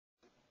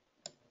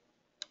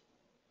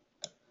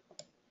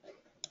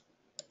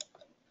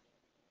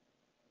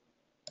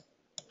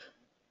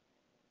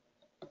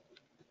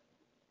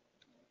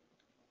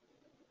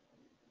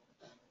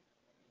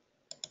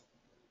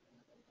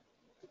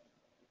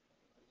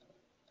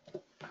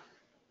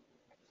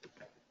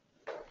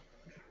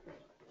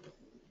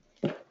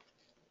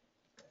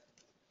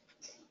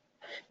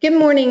Good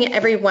morning,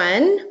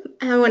 everyone.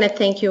 I want to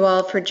thank you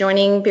all for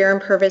joining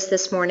Beere&Purves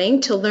this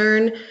morning to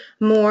learn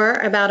more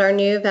about our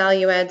new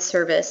value-add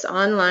service,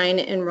 online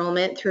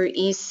enrollment through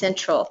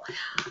EaseCentral.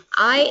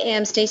 I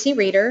am Stacy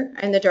Reeder.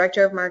 I'm the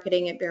Director of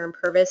Marketing at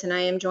Beere&Purves, and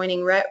I am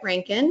joining Rhett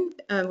Rankin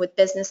with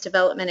Business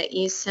Development at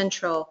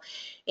EaseCentral.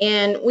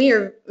 And we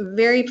are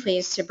very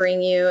pleased to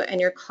bring you and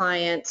your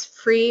clients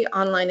free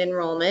online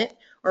enrollment,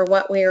 or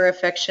what we are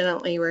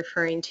affectionately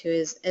referring to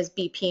as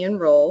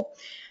bpEnroll.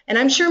 And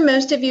I'm sure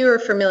most of you are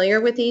familiar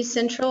with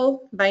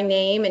EaseCentral by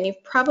name, and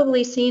you've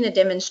probably seen a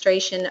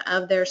demonstration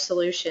of their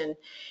solution.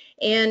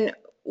 And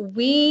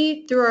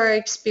we, through our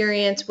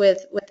experience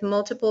with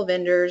multiple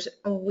vendors,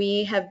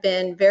 we have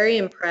been very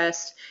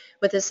impressed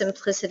with the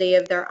simplicity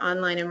of their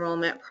online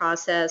enrollment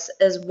process,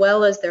 as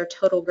well as their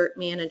total group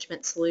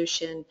management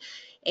solution.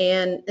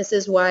 And this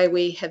is why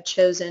we have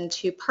chosen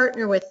to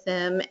partner with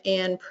them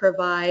and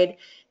provide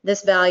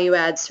this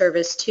value-add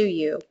service to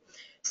you.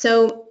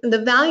 So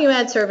the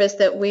value-add service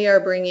that we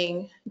are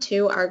bringing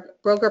to our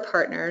broker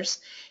partners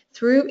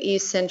through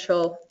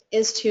EaseCentral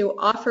is to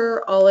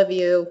offer all of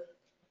you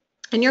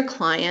and your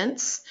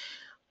clients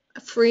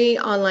free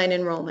online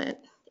enrollment.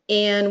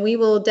 And we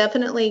will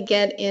definitely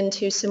get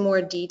into some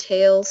more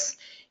details,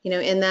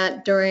 in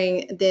that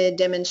during the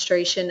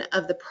demonstration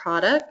of the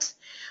product.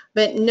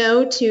 But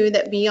know too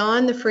that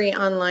beyond the free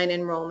online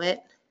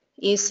enrollment,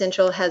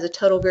 EaseCentral has a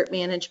total group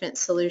management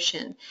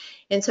solution.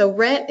 And so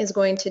Rhett is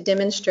going to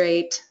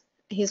demonstrate,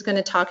 he's going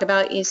to talk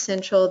about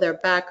EaseCentral, their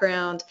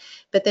background,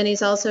 but then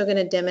he's also going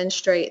to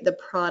demonstrate the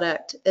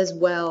product as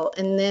well.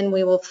 And then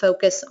we will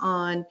focus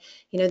on,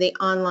 the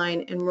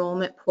online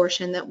enrollment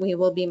portion that we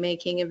will be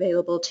making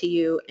available to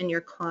you and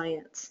your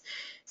clients.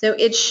 So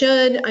it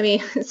should,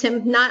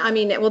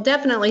 it will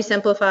definitely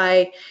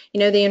simplify,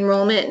 the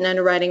enrollment and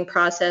underwriting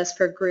process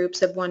for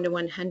groups of 1 to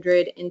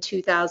 100 in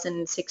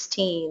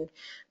 2016.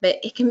 But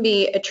it can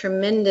be a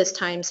tremendous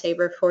time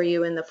saver for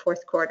you in the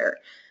fourth quarter.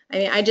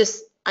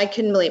 I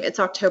couldn't believe it. It's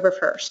October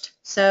 1st.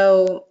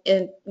 So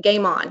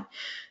game on.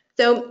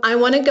 So I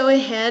want to go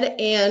ahead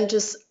and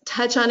just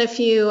touch on a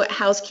few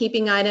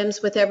housekeeping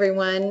items with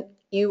everyone.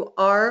 You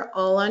are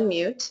all on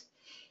mute.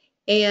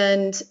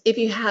 And if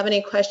you have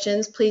any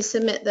questions, please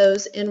submit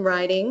those in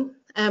writing.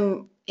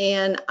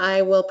 And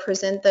I will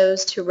present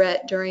those to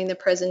Rhett during the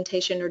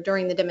presentation, or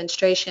during the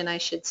demonstration, I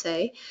should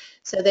say,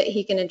 so that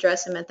he can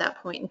address them at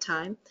that point in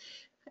time.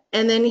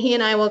 And then he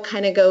and I will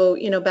kind of go,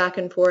 back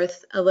and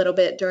forth a little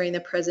bit during the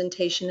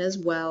presentation as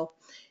well.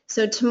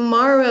 So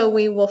tomorrow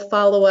we will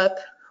follow up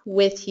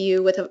with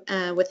you with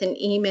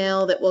an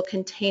email that will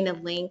contain a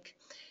link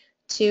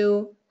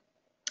to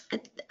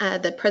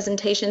the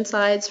presentation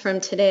slides from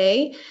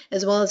today,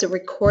 as well as a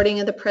recording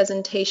of the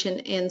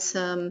presentation and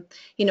some,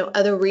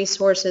 other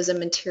resources and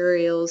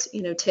materials,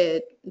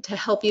 to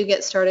help you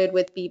get started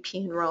with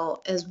bpEnroll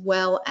as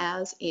well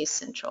as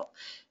EaseCentral.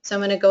 So I'm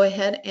going to go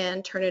ahead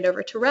and turn it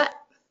over to Rhett.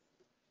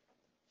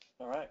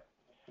 All right,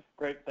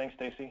 great. Thanks,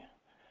 Stacy.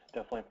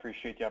 Definitely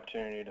appreciate the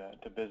opportunity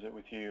to visit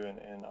with you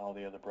and all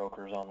the other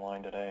brokers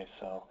online today.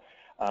 So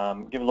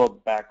give a little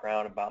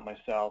background about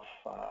myself.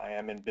 I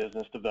am in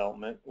business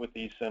development with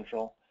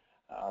EaseCentral.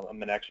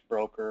 I'm an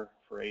ex-broker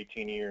for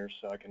 18 years,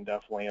 so I can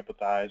definitely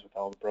empathize with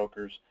all the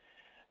brokers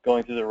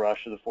going through the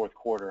rush of the fourth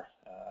quarter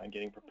and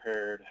getting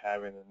prepared,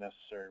 having the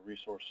necessary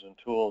resources and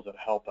tools that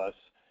help us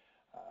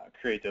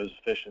create those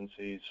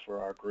efficiencies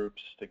for our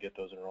groups to get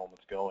those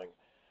enrollments going,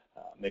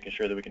 making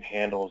sure that we can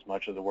handle as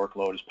much of the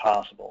workload as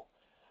possible.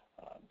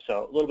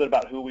 So a little bit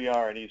about who we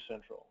are at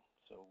EaseCentral.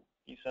 So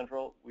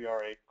EaseCentral, we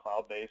are a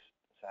cloud-based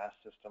SaaS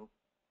system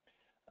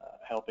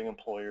helping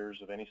employers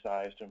of any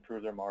size to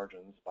improve their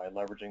margins by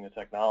leveraging the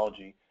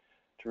technology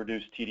to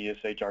reduce tedious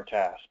HR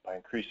tasks by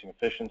increasing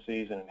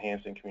efficiencies and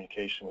enhancing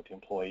communication with the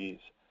employees.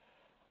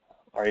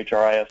 Our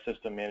HRIS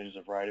system manages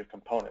a variety of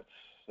components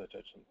such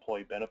as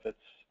employee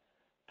benefits,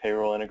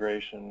 payroll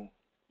integration,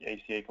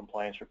 ACA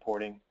compliance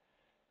reporting,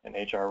 and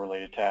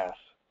HR-related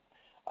tasks.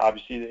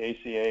 Obviously, the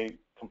ACA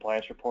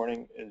compliance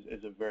reporting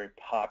is a very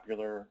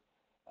popular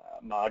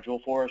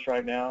module for us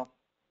right now.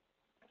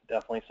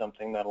 Definitely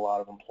something that a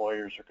lot of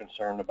employers are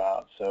concerned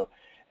about. So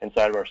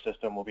inside of our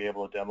system, we'll be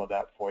able to demo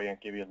that for you and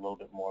give you a little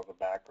bit more of a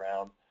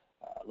background,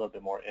 a little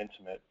bit more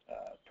intimate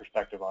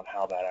perspective on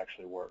how that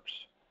actually works.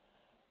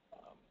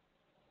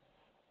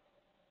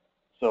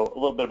 So a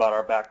little bit about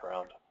our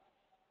background.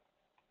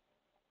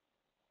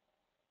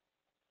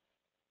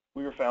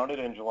 We were founded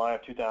in July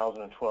of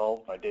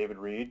 2012 by David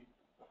Reed,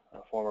 a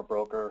former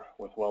broker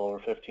with well over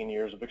 15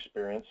 years of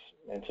experience,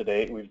 and to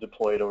date we've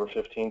deployed over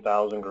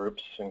 15,000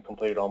 groups and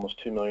completed almost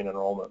 2 million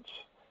enrollments.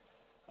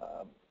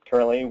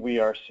 Currently we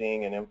are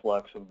seeing an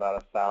influx of about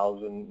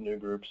 1,000 new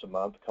groups a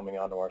month coming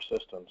onto our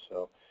system,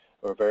 so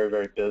we're very,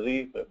 very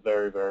busy, but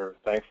very, very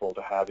thankful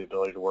to have the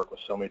ability to work with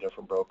so many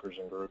different brokers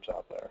and groups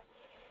out there.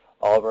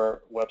 All of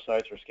our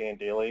websites are scanned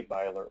daily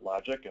by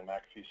AlertLogic and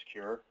McAfee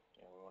Secure,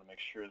 and we want to make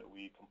sure that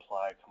we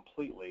comply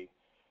completely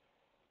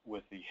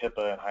with the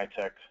HIPAA and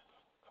high-tech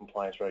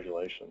compliance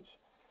regulations.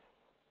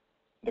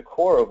 the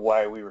core of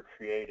why we were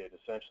created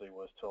essentially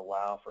was to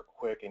allow for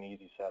quick and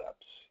easy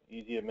setups,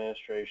 easy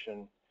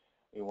administration.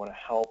 We want to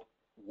help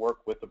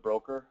work with the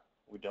broker.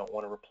 We don't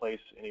want to replace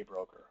any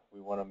broker.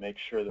 We want to make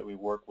sure that we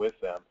work with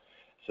them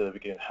so that we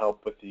can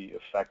help with the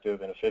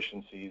effective and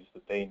efficiencies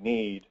that they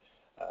need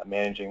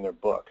managing their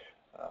book.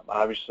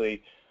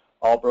 Obviously,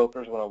 all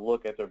brokers want to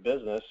look at their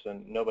business,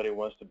 and nobody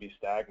wants to be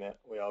stagnant.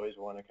 We always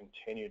want to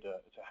continue to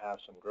have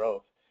some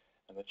growth.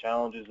 And the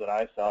challenges that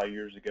I saw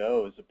years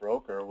ago as a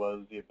broker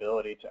was the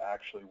ability to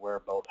actually wear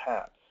both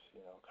hats,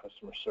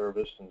 customer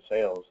service and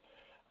sales.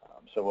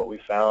 So what we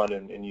found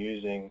in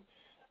using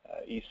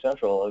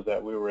EaseCentral is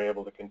that we were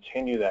able to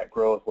continue that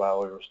growth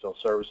while we were still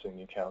servicing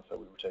the accounts that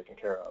we were taking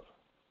care of.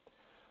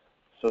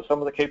 So some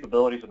of the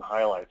capabilities and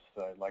highlights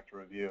that I'd like to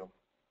review.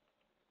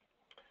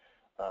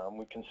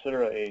 We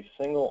consider a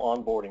single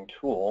onboarding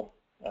tool.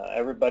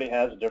 Everybody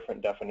has a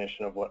different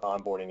definition of what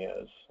onboarding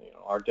is.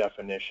 Our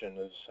definition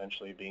is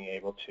essentially being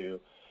able to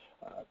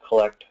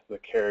collect the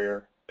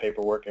carrier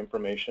paperwork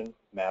information,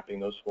 mapping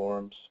those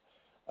forms,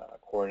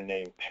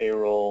 coordinating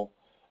payroll,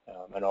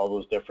 and all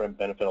those different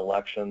benefit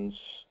elections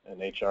and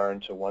HR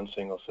into one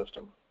single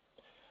system.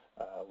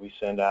 We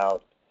send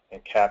out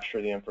and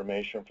capture the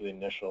information for the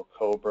initial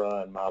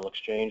COBRA and model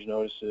exchange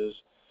notices,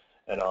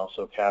 and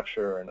also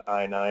capture an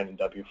I-9 and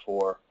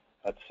W-4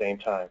 at the same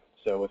time.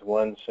 So with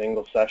one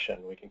single session,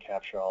 we can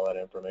capture all that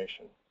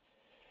information.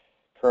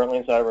 Currently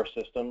inside of our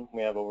system,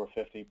 we have over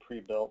 50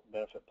 pre-built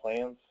benefit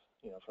plans,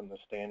 from the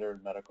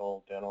standard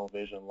medical, dental,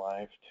 vision,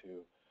 life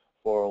to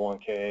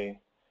 401k,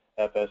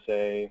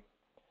 FSA,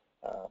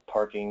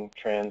 parking,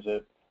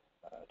 transit,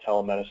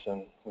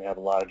 telemedicine. We have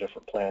a lot of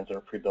different plans that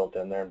are pre-built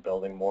in there and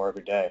building more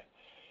every day.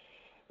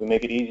 We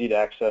make it easy to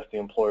access the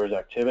employer's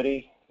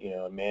activity,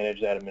 and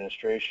manage that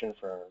administration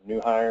for new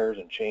hires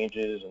and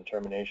changes and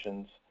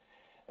terminations.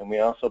 And we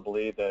also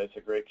believe that it's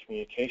a great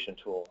communication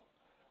tool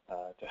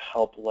to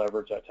help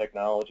leverage that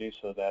technology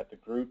so that the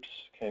groups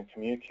can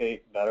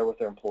communicate better with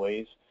their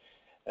employees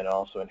and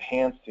also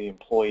enhance the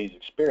employee's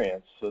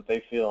experience so that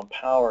they feel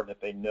empowered, that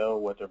they know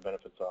what their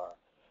benefits are.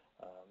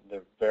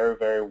 They're very,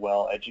 very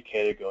well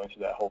educated going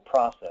through that whole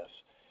process.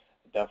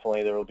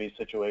 Definitely there will be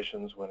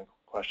situations when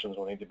questions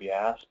will need to be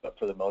asked, but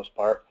for the most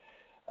part,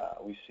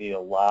 we see a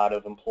lot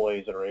of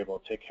employees that are able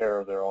to take care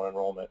of their own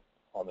enrollment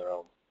on their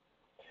own.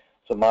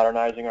 So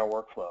modernizing our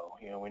workflow.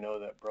 We know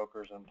that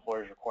brokers and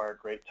employers require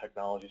great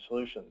technology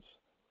solutions.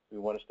 We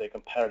want to stay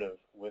competitive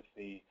with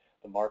the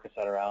markets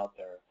that are out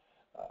there,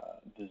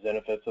 the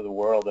benefits of the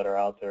world that are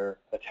out there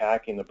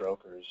attacking the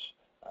brokers,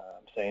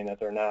 saying that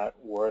they're not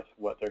worth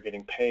what they're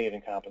getting paid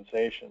in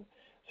compensation,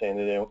 saying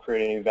that they don't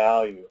create any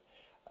value.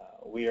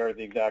 We are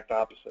the exact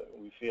opposite.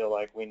 We feel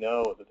like we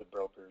know that the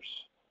brokers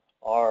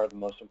are the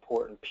most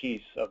important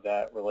piece of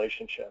that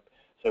relationship.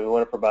 So we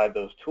want to provide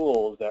those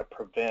tools that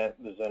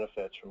prevent the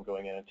benefits from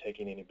going in and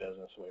taking any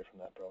business away from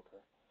that broker.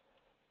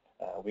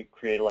 We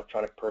create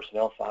electronic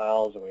personnel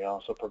files, and we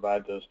also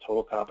provide those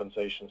total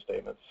compensation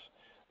statements.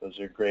 Those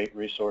are great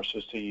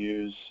resources to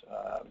use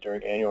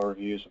during annual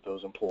reviews of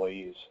those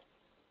employees.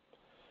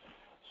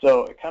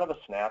 So kind of a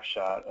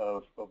snapshot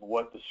of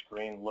what the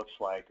screen looks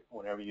like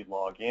whenever you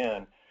log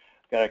in.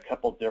 I've got a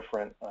couple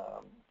different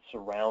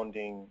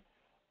surrounding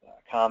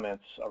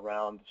comments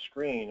around the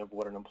screen of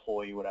what an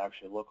employee would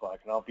actually look like,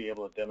 and I'll be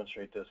able to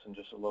demonstrate this in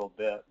just a little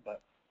bit.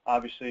 But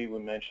obviously we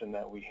mentioned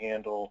that we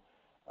handle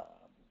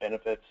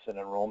benefits and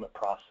enrollment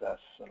process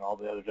and all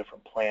the other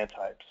different plan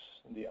types,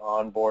 the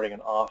onboarding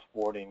and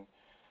offboarding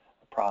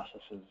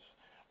processes,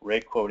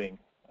 rate quoting.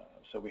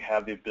 So we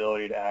have the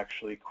ability to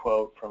actually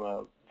quote from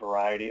a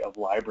variety of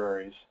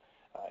libraries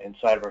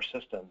inside of our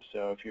system.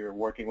 So if you're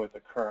working with a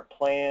current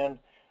plan,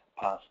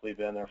 possibly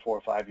been there 4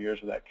 or 5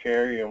 years with that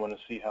carrier and want to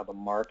see how the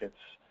markets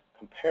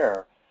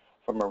compare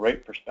from a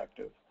rate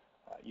perspective,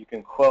 you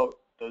can quote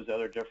those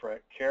other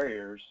different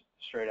carriers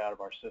straight out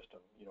of our system.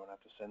 You don't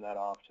have to send that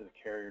off to the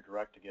carrier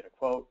direct to get a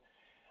quote.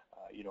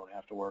 You don't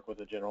have to work with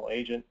a general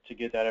agent to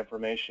get that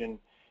information.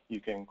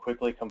 You can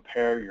quickly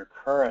compare your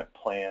current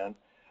plan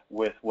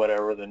with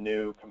whatever the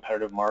new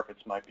competitive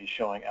markets might be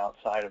showing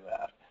outside of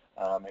that,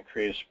 and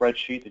create a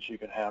spreadsheet that you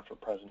can have for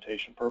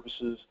presentation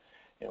purposes,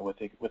 with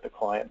the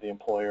client, the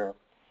employer.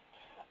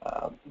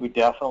 We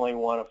definitely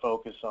want to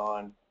focus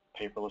on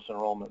paperless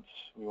enrollments.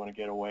 We want to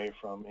get away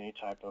from any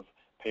type of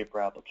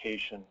paper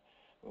application.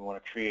 We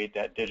want to create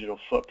that digital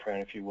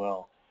footprint, if you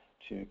will,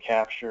 to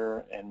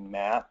capture and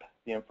map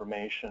the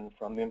information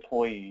from the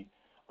employee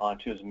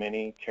onto as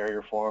many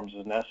carrier forms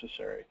as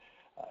necessary.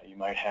 You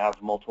might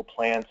have multiple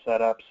plan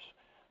setups.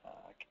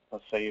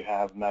 Let's say you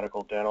have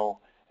medical,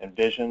 dental, and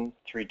vision,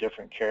 3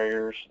 different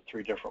carriers,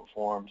 3 different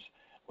forms.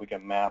 We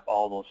can map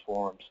all those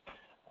forms.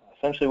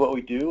 Essentially what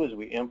we do is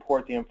we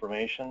import the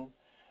information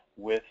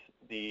with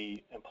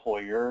the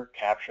employer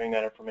capturing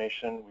that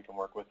information. We can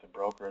work with the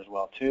broker as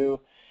well too,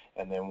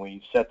 and then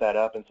we set that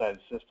up inside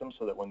the system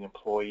so that when the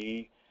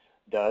employee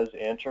does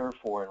enter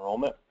for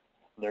enrollment,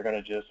 they're going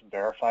to just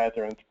verify that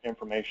their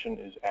information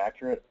is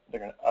accurate. They're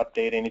going to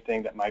update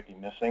anything that might be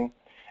missing,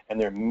 and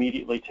they're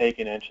immediately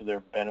taken into their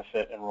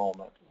benefit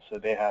enrollment. So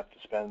they have to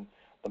spend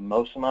the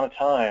most amount of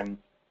time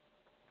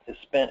is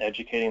spent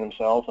educating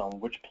themselves on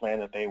which plan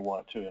that they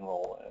want to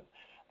enroll in.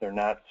 They're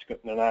not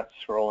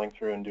scrolling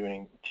through and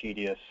doing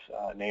tedious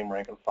name,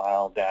 rank, and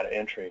file data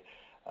entry,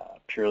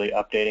 purely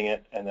updating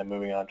it and then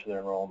moving on to their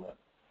enrollment.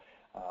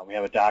 We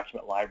have a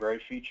document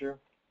library feature.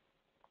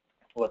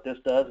 What this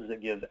does is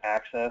it gives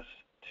access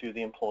to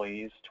the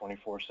employees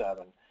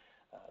 24/7.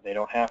 They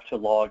don't have to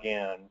log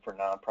in for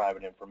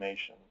non-private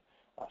information.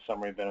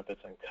 Summary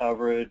benefits and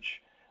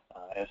coverage,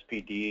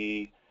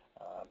 SPD,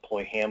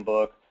 employee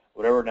handbook,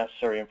 whatever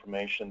necessary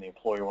information the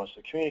employer wants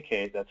to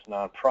communicate that's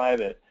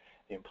non-private,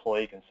 the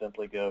employee can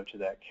simply go to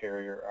that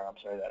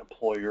that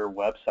employer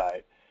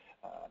website,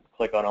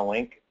 click on a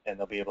link, and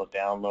they'll be able to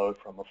download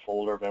from a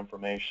folder of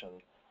information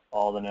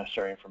all the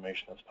necessary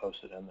information that's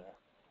posted in there.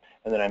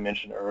 And then I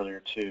mentioned earlier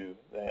too,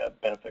 the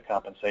benefit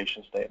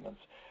compensation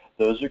statements.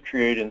 Those are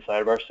created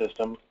inside of our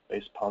system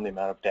based upon the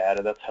amount of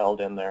data that's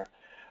held in there,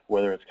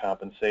 whether it's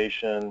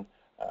compensation,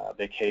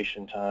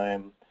 vacation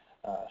time,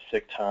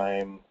 sick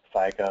time,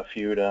 FICA,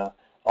 FUTA,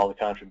 all the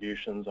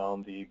contributions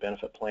on the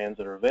benefit plans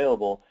that are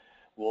available.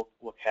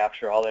 We'll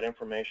capture all that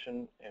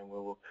information and we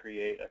will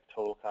create a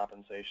total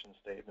compensation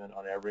statement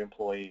on every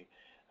employee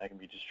that can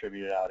be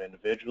distributed out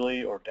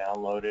individually or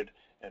downloaded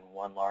in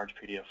one large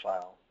PDF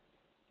file.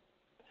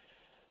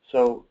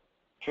 So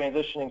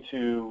transitioning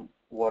to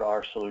what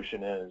our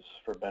solution is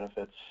for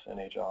benefits and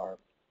HR.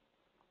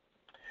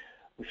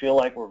 We feel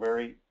like we're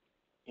very,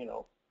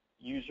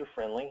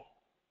 user-friendly.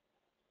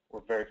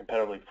 We're very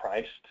competitively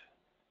priced.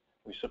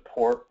 We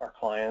support our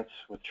clients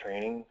with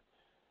training,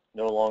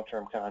 no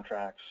long-term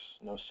contracts,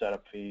 no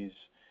setup fees,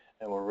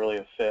 and we're really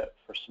a fit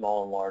for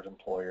small and large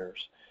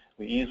employers.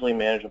 We easily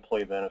manage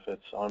employee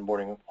benefits,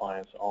 onboarding and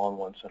compliance all in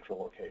one central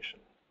location.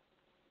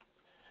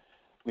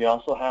 We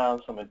also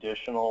have some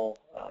additional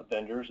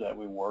vendors that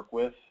we work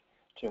with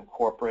to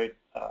incorporate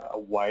a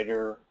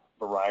wider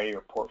variety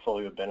or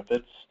portfolio of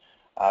benefits.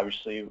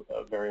 Obviously,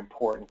 a very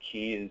important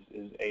key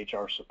is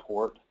HR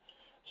support.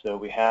 So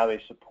we have a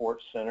support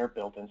center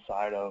built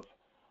inside of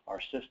our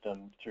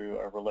system through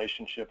a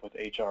relationship with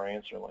HR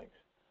AnswerLink.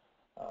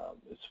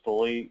 It's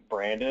fully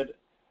branded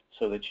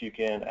so that you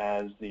can,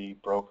 as the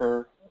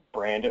broker,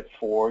 brand it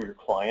for your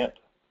client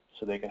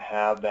so they can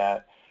have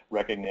that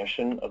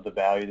recognition of the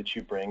value that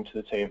you bring to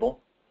the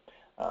table.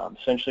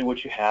 Essentially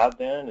what you have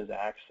then is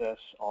access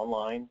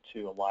online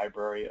to a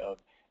library of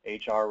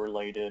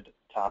HR-related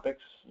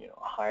topics,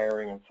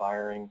 hiring and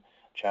firing,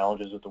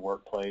 challenges at the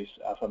workplace,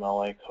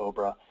 FMLA,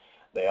 COBRA.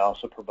 They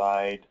also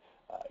provide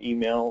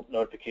email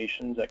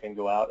notifications that can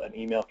go out, an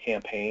email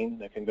campaign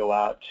that can go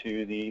out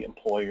to the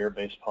employer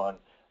based upon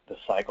the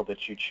cycle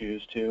that you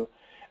choose to.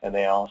 And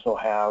they also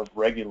have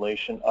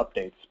regulation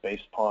updates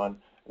based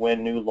upon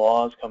when new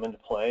laws come into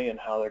play and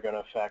how they're going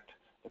to affect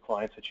the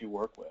clients that you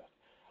work with.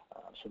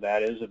 So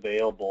that is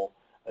available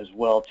as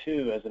well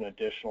too as an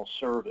additional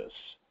service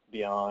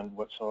beyond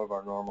what some of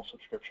our normal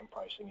subscription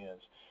pricing is.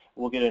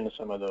 We'll get into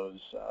some of those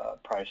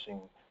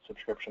pricing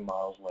subscription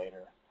models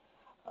later.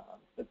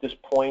 At this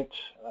point,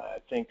 I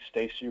think,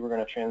 Stacy, we're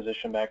going to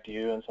transition back to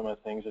you and some of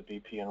the things at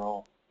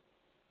bpEnroll.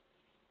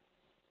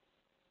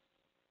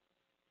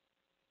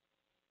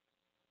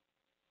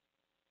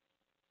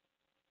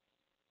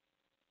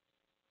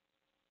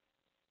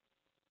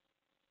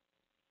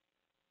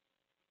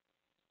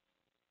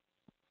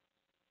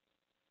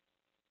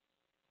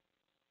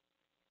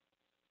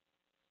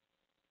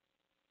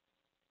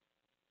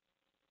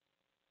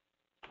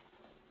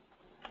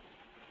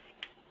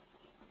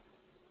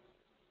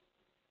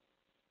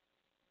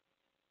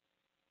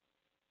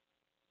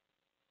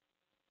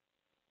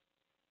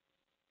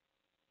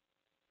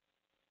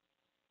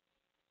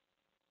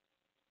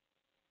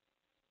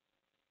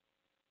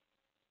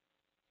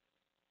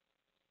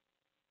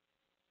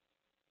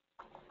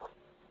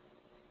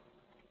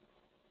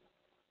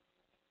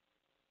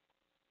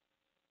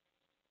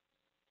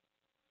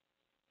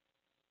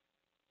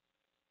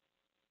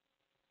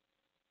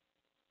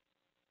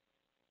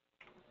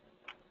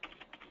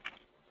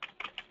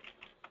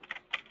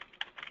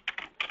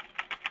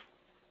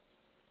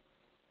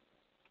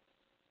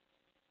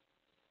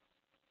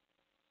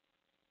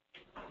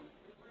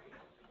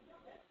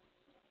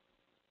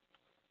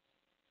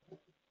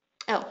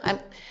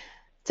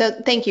 So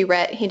thank you,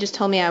 Rhett. He just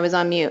told me I was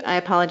on mute. I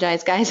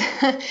apologize, guys.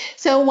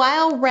 So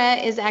while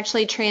Rhett is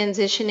actually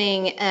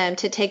transitioning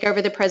to take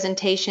over the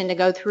presentation to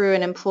go through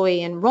an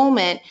employee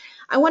enrollment,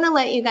 I want to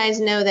let you guys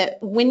know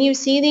that when you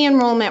see the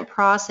enrollment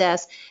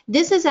process,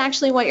 this is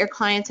actually what your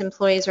client's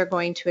employees are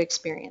going to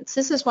experience.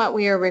 This is what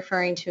we are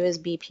referring to as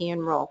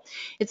bpEnroll.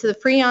 It's the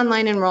free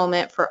online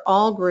enrollment for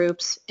all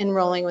groups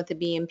enrolling with the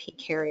B&P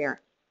carrier.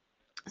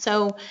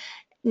 So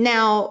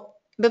now,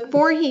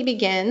 before he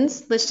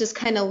begins, let's just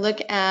kind of look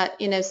at,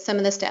 some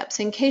of the steps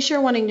in case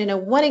you're wanting to know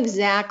what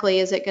exactly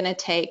is it going to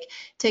take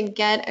to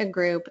get a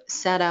group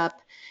set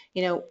up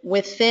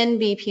within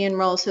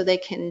bpEnroll so they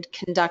can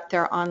conduct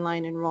their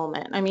online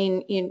enrollment. I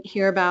mean, you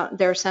hear about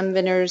there are some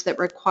vendors that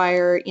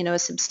require, a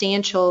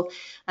substantial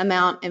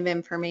amount of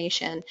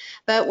information,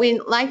 but we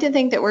like to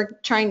think that we're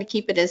trying to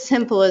keep it as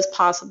simple as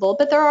possible,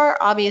 but there are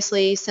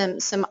obviously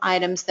some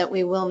items that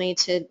we will need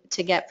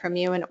to get from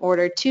you in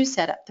order to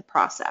set up the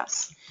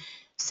process.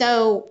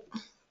 So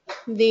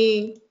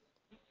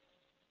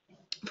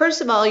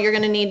first of all, you're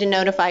going to need to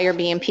notify your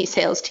B&P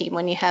sales team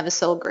when you have a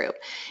sold group.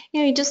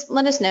 You just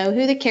let us know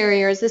who the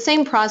carrier is. The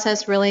same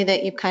process really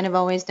that you've kind of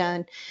always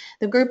done.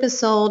 The group is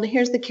sold,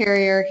 here's the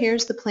carrier,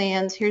 here's the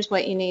plans, here's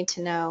what you need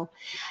to know.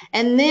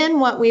 And then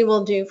what we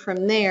will do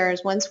from there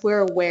is once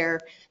we're aware,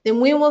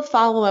 then we will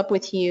follow up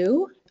with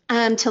you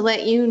to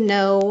let you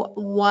know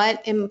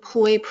what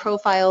employee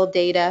profile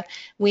data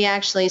we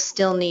actually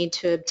still need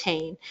to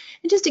obtain.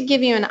 And just to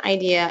give you an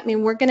idea, I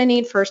mean, we're going to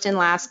need first and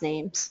last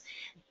names.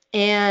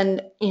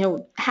 And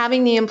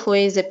having the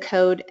employee zip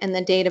code and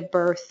the date of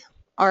birth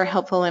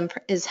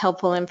is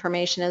helpful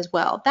information as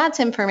well. That's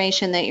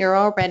information that you're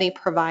already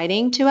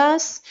providing to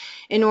us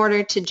in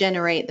order to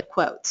generate the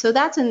quote. So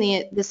that's in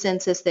the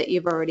census that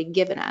you've already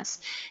given us.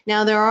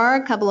 Now there are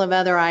a couple of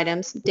other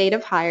items. Date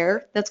of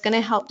hire, that's going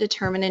to help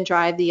determine and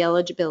drive the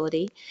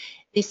eligibility.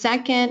 The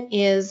second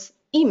is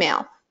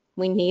email.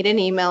 We need an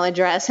email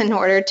address in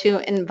order to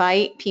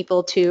invite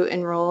people to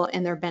enroll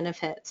in their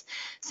benefits.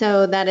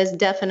 So that is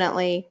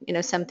definitely,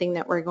 something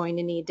that we're going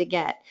to need to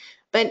get.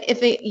 But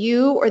if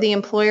you or the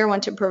employer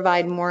want to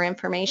provide more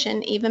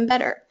information, even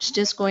better. It's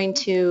just going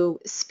to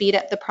speed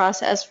up the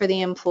process for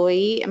the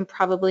employee and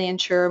probably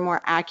ensure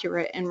more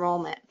accurate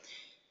enrollment.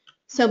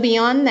 So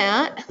beyond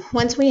that,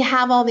 once we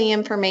have all the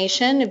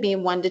information, it'd be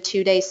 1 to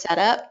 2 day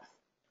setup.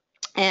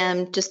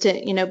 And just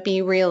to,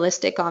 be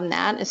realistic on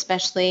that,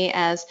 especially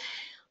as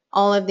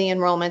all of the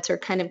enrollments are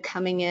kind of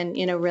coming in,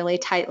 really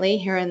tightly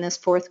here in this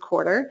fourth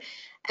quarter.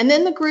 And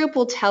then the group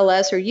will tell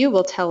us, or you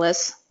will tell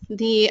us,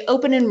 the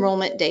open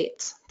enrollment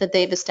dates that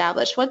they've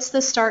established. What's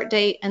the start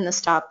date and the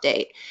stop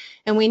date?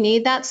 And we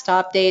need that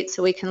stop date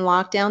so we can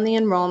lock down the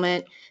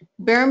enrollment.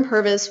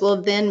 Beere&Purves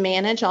will then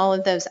manage all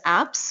of those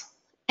apps,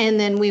 and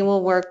then we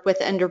will work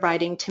with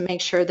underwriting to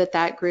make sure that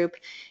that group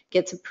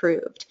gets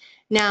approved.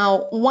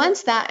 Now,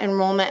 once that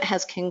enrollment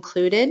has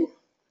concluded,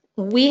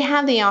 we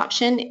have the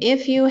option,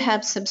 if you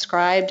have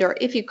subscribed or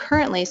if you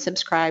currently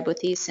subscribe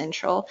with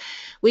EaseCentral,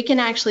 we can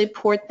actually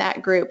port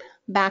that group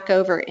back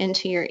over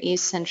into your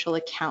EaseCentral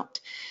account.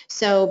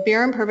 So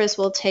Beere&Purves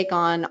will take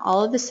on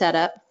all of the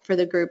setup for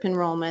the group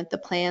enrollment, the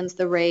plans,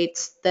 the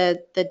rates,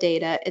 the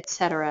data,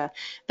 etc.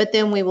 But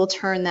then we will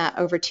turn that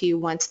over to you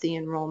once the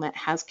enrollment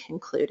has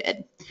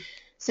concluded.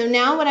 So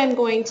now what I'm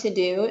going to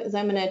do is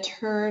I'm going to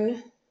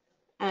turn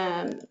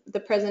the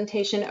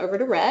presentation over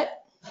to Rhett,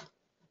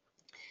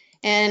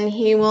 and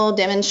he will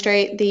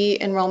demonstrate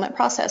the enrollment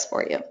process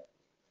for you.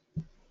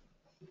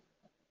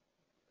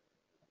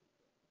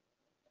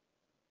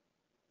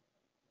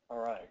 All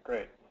right,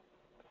 great.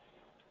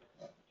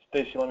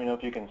 Stacy, let me know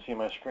if you can see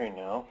my screen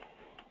now.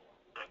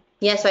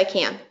 Yes, I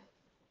can.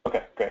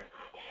 Okay, great.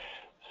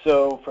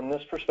 So from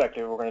this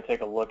perspective, we're going to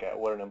take a look at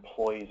what an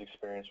employee's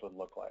experience would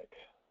look like.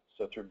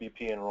 So through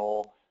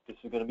bpEnroll, this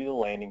is going to be the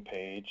landing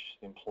page.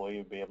 The employee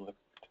will be able to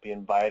be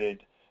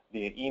invited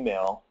via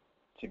email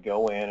to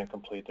go in and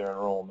complete their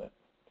enrollment.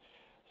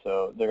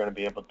 So they're going to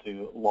be able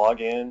to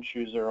log in,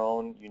 choose their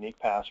own unique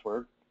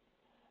password,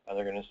 and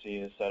they're going to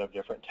see a set of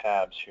different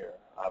tabs here.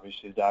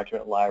 Obviously, the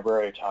document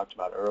library I talked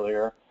about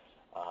earlier.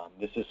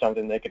 This is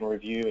something they can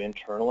review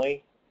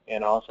internally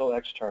and also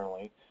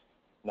externally,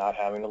 not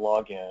having to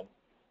log in.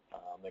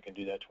 They can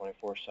do that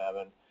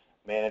 24/7.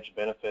 Manage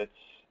benefits,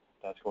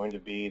 that's going to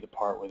be the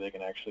part where they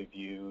can actually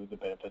view the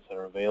benefits that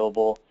are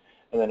available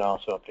and then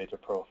also update their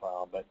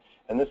profile. But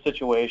in this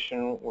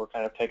situation, we're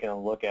kind of taking a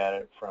look at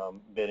it from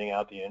bidding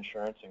out the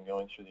insurance and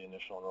going through the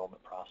initial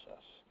enrollment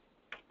process.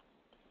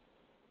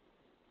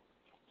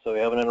 So we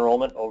have an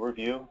enrollment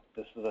overview.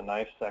 This is a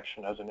nice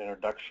section as an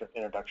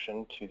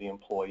introduction to the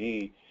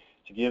employee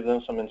to give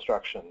them some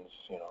instructions,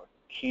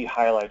 key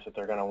highlights that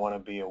they're going to want to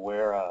be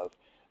aware of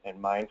and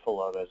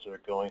mindful of as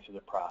they're going through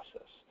the process.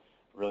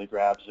 It really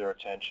grabs their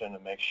attention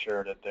and makes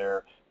sure that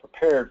they're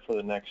prepared for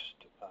the next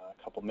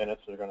couple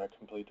minutes they're going to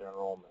complete their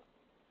enrollment.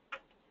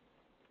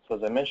 So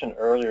as I mentioned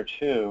earlier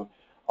too,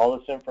 all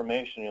this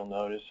information you'll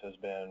notice has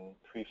been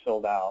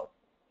pre-filled out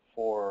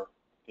for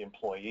the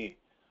employee.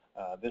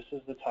 This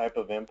is the type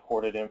of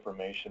imported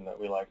information that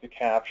we like to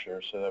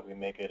capture so that we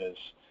make it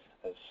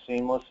as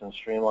seamless and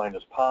streamlined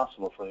as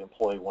possible for the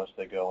employee once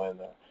they go in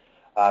there.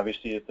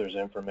 Obviously, if there's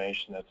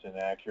information that's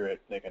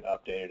inaccurate, they can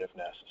update it if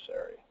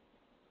necessary.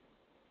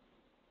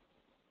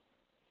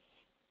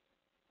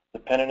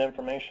 Dependent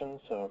information,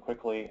 so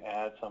quickly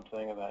add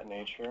something of that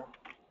nature.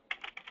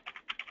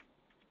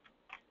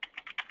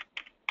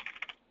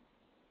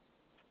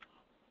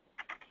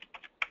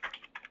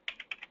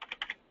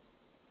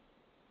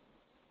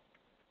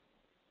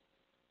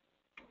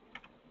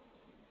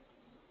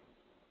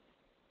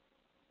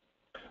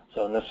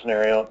 So in this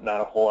scenario,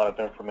 not a whole lot of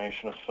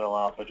information to fill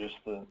out, but just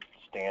the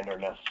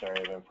standard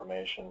necessary of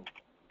information.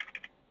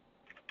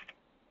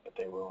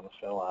 that they want to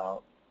fill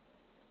out.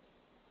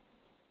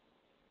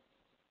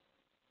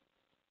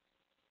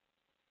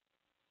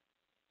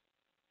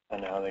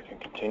 And now they can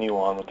continue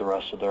on with the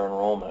rest of their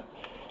enrollment.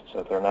 So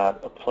if they're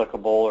not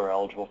applicable or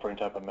eligible for any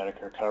type of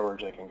Medicare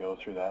coverage, they can go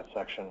through that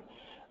section,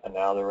 and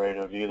now they're ready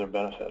to view their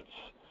benefits.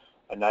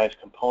 A nice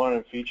component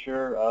and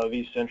feature of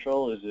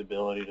EaseCentral is the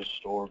ability to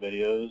store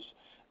videos.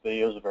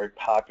 Videos are very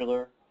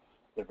popular.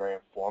 They're very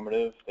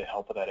informative. They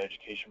help with that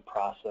education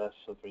process.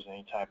 So if there's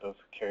any type of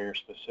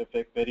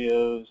carrier-specific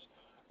videos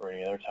or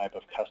any other type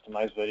of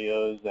customized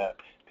videos that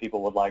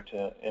people would like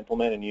to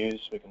implement and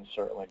use, we can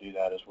certainly do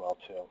that as well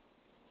too.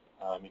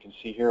 You can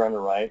see here on the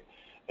right,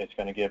 it's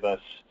going to give us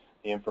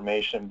the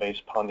information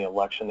based upon the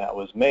election that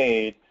was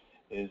made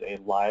is a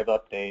live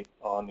update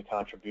on the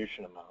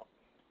contribution amount.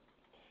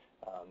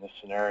 In this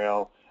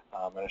scenario,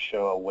 I'm going to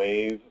show a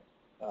waive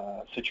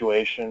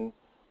situation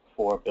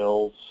for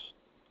Bill's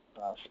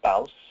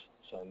spouse.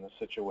 So in this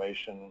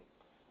situation,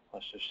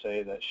 let's just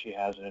say that she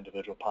has an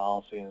individual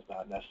policy and it's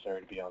not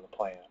necessary to be on the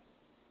plan.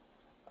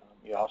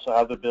 You also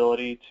have the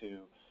ability to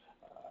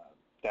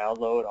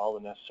download all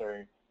the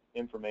necessary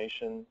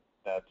information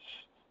that's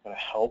going to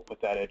help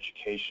with that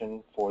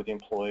education for the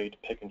employee to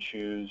pick and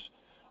choose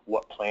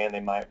what plan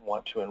they might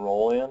want to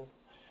enroll in.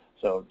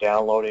 So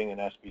downloading an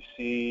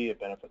SBC, a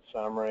benefit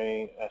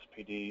summary,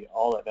 SPD,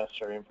 all that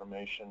necessary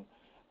information,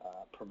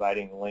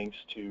 providing links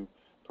to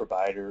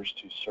providers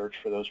to search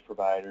for those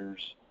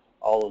providers,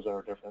 all those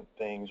other different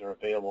things are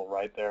available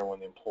right there when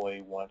the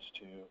employee wants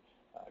to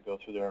go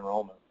through their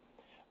enrollment.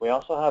 We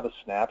also have a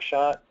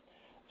snapshot.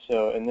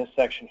 So in this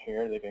section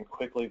here, they can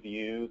quickly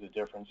view the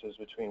differences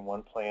between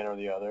one plan or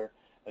the other.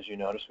 As you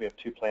notice, we have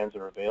two plans that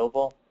are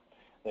available.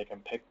 They can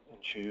pick and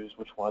choose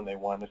which one they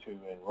want to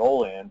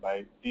enroll in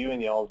by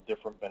viewing all the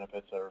different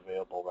benefits that are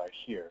available right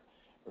here,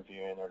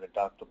 reviewing their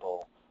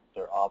deductible,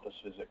 their office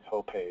visit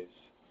copays,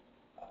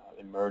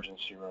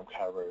 emergency room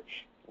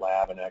coverage,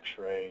 lab and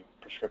x-ray,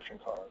 prescription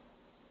card.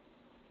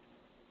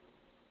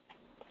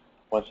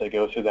 Once they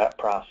go through that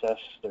process,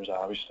 there's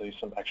obviously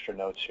some extra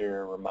notes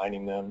here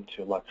reminding them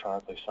to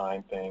electronically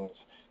sign things,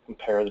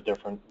 compare the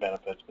different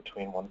benefits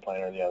between one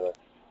plan or the other.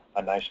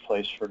 A nice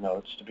place for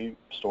notes to be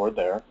stored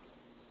there.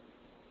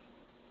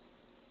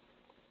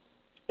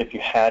 If you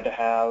had to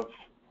have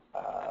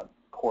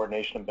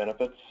coordination of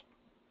benefits,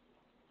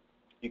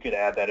 you could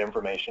add that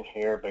information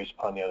here based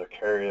upon the other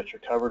carrier that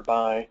you're covered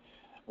by,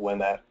 when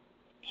that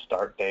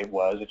start date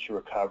was that you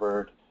were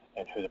covered,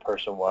 and who the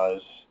person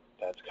was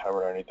that's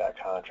covered underneath that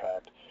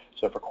contract.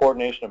 So for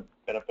coordination of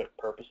benefit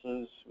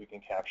purposes, we can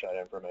capture that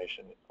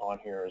information on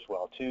here as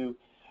well too,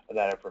 and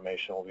that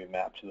information will be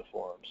mapped to the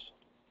forms.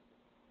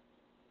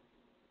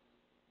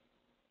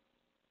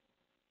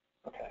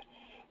 Okay,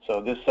 so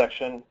this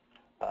section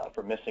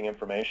for missing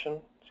information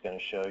is going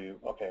to show you,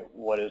 okay,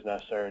 what is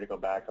necessary to go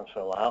back and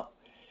fill out.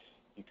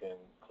 You can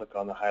click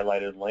on the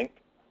highlighted link,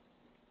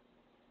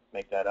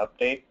 make that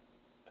update,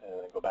 and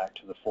then go back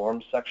to the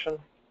forms section.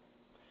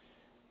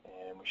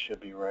 And we should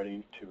be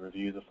ready to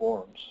review the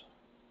forms.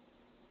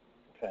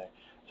 Okay,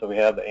 so we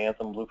have the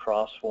Anthem Blue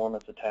Cross form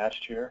that's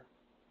attached here.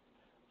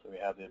 So we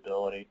have the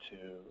ability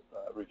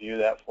to review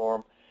that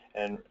form.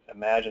 And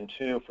imagine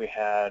too, if we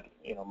had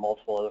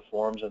multiple other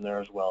forms in there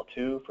as well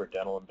too for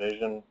dental and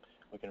vision,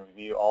 we can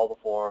review all the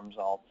forms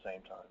all at the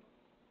same time.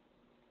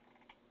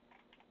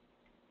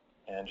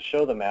 And to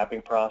show the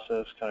mapping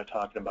process, kind of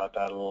talking about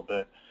that a little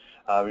bit,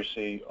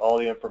 obviously all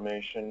the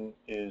information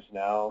is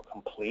now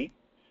complete.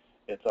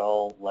 It's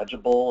all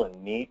legible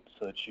and neat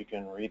so that you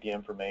can read the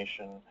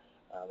information.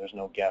 There's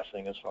no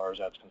guessing as far as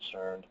that's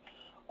concerned.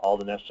 All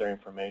the necessary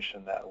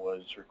information that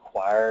was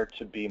required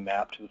to be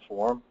mapped to the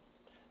form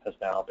has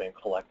now been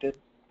collected.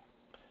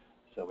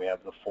 So we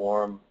have the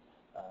form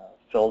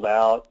filled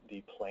out,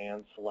 the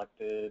plan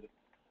selected,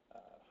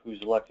 who's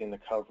electing the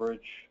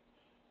coverage,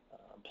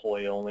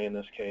 employee only in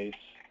this case.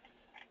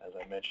 As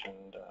I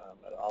mentioned,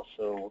 it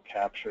also will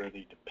capture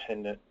the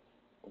dependent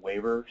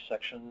waiver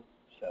section.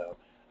 So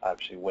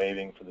obviously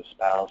waiving for the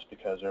spouse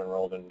because they're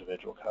enrolled in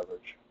individual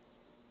coverage.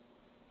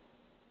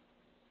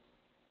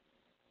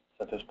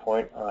 So at this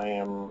point, I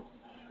am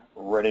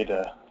ready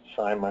to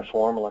sign my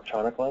form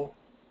electronically.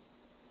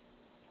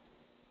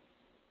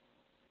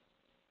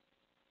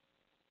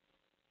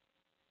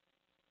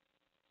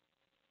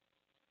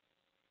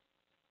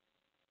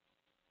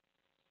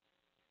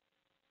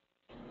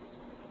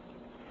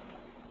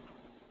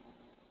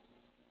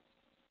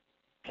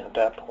 At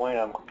that point,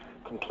 I'm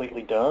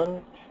completely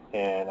done,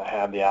 and I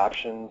have the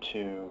option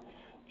to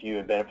view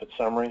a benefit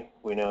summary.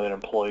 We know that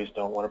employees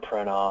don't want to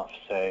print off,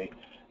 say,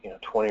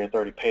 20 or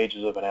 30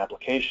 pages of an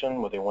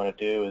application. What they want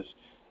to do is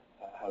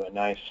have a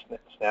nice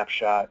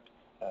snapshot,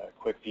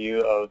 quick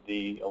view of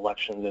the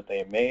elections that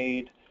they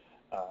made,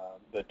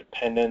 the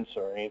dependents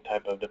or any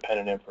type of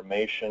dependent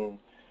information,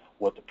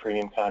 what the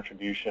premium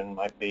contribution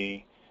might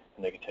be,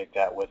 and they can take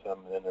that with them,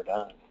 and then they're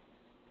done.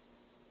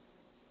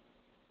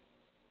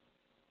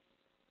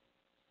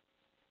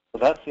 So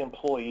that's the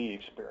employee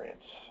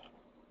experience.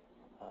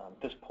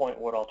 At this point,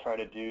 what I'll try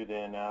to do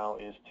then now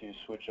is to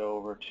switch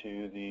over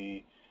to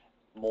the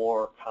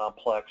more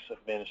complex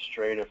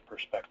administrative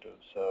perspective.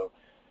 So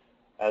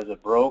as a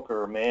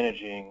broker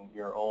managing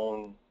your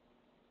own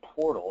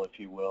portal, if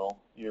you will,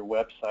 your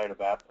website of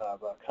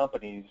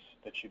companies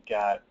that you've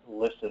got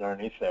listed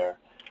underneath there,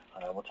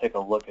 we'll take a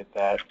look at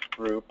that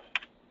group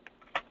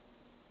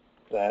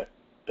that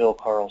Bill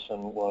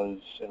Carlson was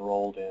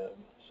enrolled in.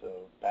 So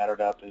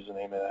Battered Up is the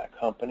name of that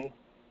company.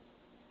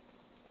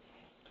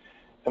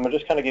 And we'll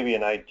just kind of give you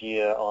an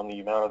idea on the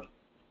amount of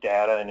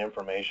data and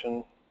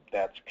information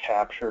that's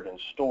captured and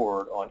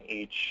stored on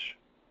each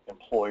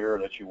employer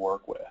that you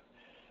work with.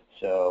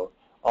 So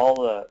all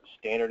the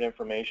standard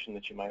information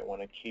that you might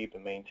want to keep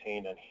and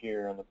maintain on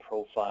here on the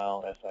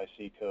profile,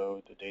 SIC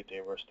code, the date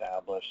they were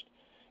established,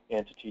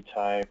 entity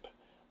type,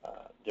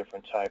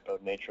 different type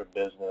of nature of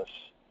business,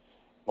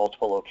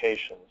 multiple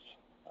locations.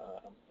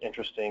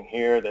 Interesting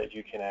here that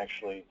you can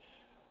actually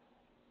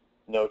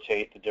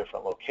notate the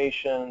different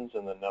locations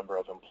and the number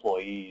of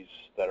employees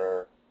that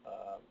are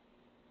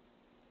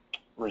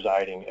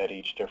residing at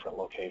each different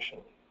location.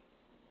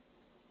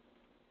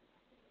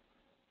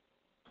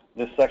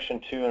 This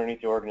section 2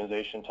 underneath the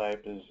organization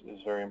type is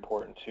very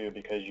important too,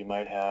 because you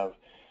might have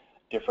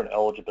different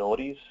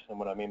eligibilities, and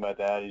what I mean by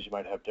that is you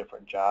might have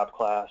different job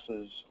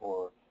classes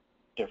or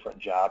different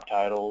job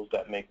titles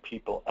that make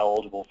people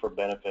eligible for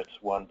benefits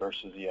one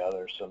versus the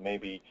other. So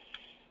maybe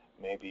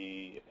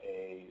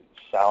a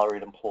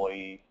salaried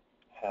employee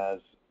has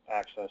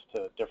access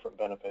to different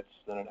benefits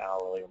than an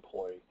hourly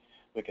employee.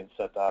 We can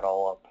set that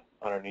all up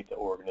underneath the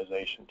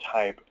organization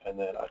type and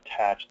then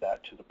attach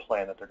that to the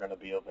plan that they're going to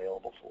be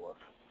available for.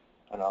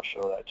 And I'll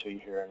show that to you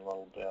here in a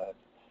little bit.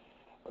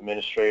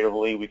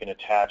 Administratively, we can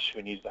attach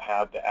who needs to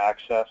have the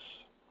access.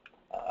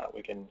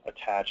 We can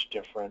attach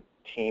different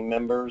team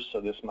members. So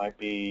this might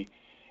be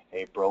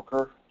a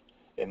broker.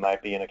 It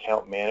might be an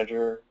account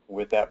manager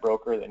with that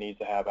broker that needs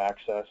to have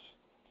access.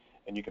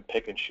 And you can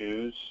pick and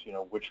choose,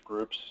 which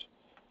groups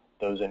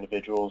those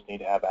individuals need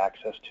to have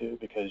access to,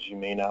 because you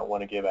may not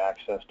want to give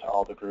access to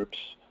all the groups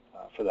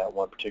for that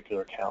one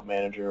particular account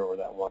manager or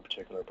that one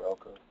particular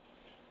broker.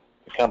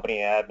 The company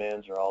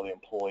admins are all the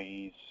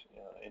employees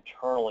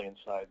internally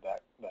inside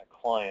that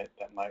client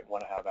that might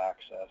want to have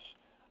access,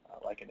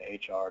 like an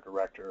HR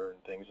director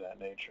and things of that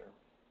nature.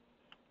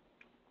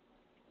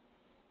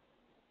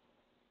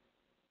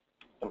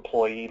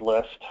 Employee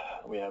list,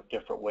 we have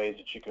different ways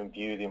that you can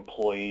view the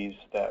employees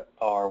that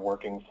are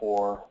working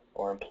for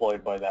or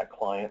employed by that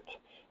client.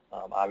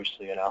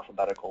 Obviously an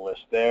alphabetical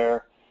list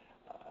there.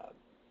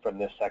 From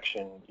this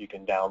section you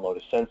can download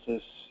a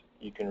census.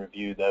 You can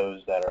review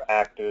those that are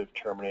active,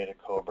 terminated,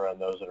 COBRA, and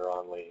those that are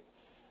on leave.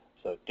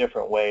 So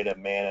different way to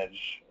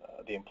manage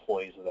the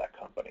employees of that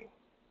company.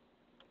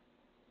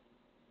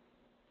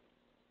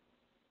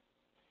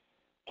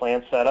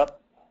 Plan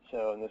setup.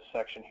 So in this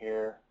section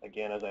here,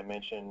 again, as I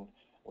mentioned,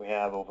 we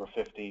have over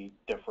 50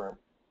 different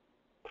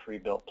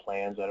pre-built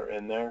plans that are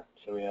in there.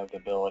 So we have the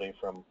ability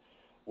from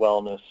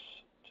wellness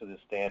to the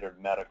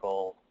standard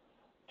medical,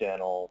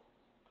 dental,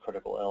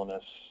 critical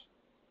illness,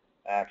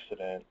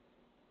 accident,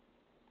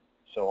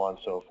 so on and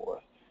so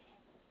forth.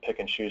 Pick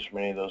and choose from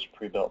any of those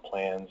pre-built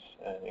plans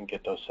and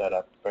get those set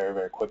up very,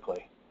 very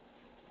quickly.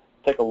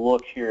 Take a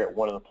look here at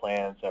one of the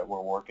plans that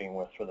we're working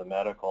with for the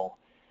medical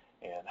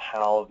and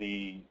how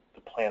the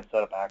plan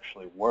setup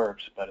actually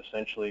works, but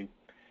essentially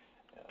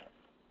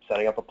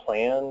setting up a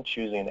plan,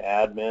 choosing an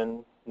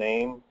admin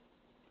name,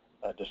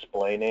 a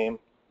display name,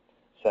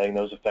 setting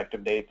those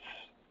effective dates,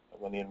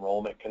 when the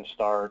enrollment can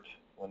start,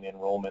 when the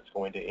enrollment's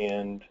going to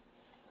end,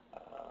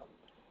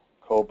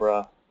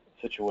 COBRA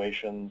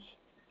situations,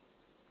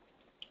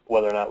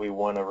 whether or not we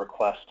want to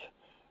request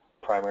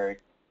primary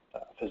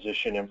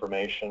physician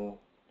information,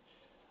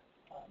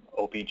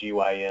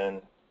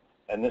 OBGYN.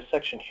 And this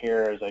section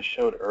here, as I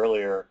showed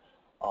earlier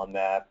on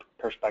that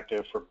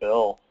perspective for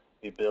Bill,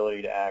 the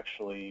ability to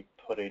actually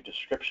put a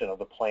description of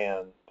the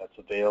plan that's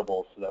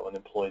available so that when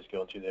employees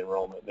go through the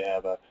enrollment, they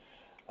have a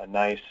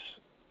nice,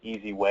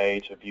 easy way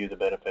to view the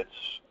benefits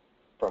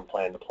from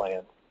plan to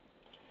plan.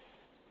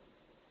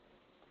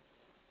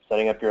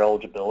 Setting up your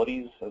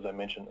eligibilities, as I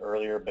mentioned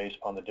earlier, based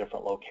upon the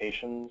different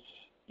locations,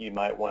 you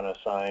might want to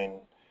assign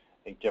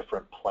a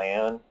different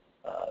plan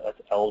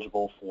that's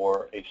eligible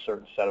for a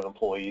certain set of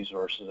employees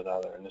versus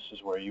another, and this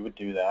is where you would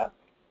do that.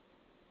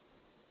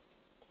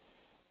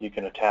 You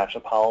can attach a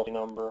policy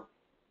number,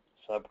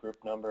 subgroup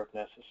number if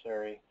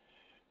necessary,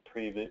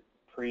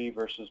 pre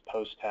versus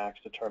post-tax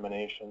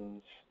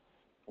determinations,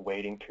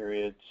 waiting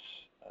periods.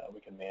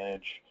 We can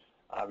manage,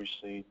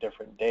 obviously,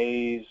 different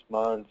days,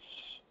 months,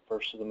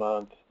 first of the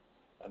month,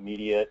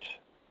 immediate,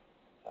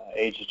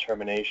 age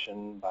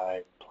determination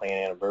by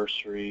plan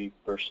anniversary,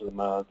 first of the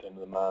month, end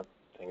of the month,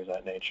 things of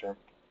that nature.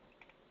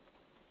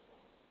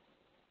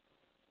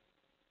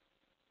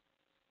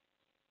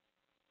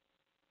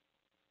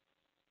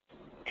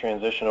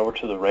 Transition over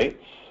to the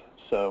rates.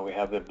 So we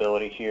have the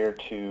ability here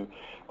to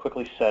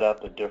quickly set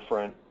up the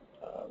different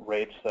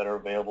rates that are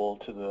available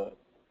to the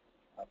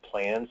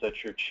plans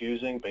that you're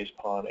choosing based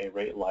upon a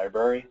rate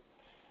library.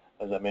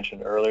 As I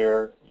mentioned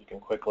earlier, you can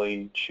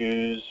quickly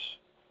choose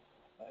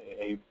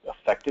a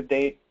effective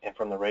date, and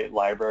from the rate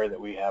library that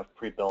we have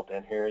pre-built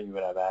in here, you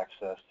would have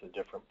access to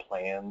different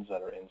plans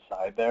that are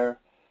inside there.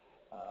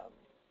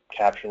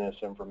 Capturing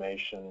this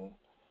information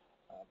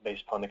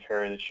based upon the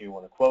carrier that you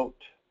want to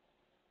quote,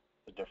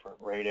 the different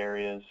rate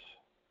areas,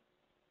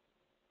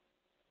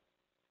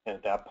 and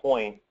at that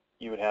point,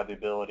 you would have the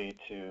ability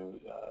to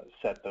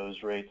set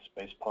those rates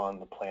based upon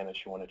the plan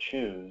that you want to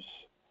choose,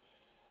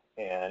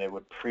 and it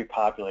would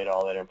pre-populate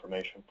all that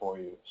information for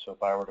you. So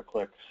if I were to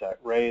click Set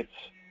Rates,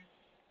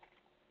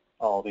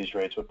 all these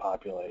rates would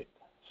populate.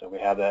 So we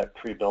have that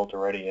pre-built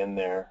already in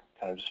there,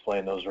 kind of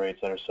displaying those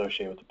rates that are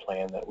associated with the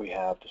plan that we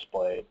have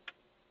displayed.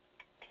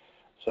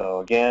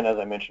 So again, as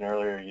I mentioned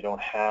earlier, you don't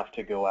have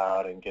to go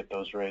out and get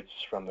those rates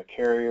from the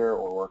carrier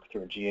or work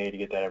through a GA to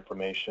get that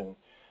information.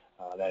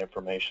 That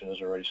information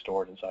is already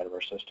stored inside of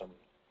our system.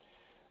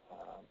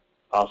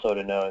 Also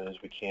to note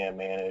is we can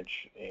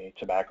manage a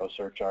tobacco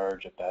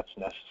surcharge if that's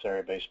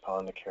necessary based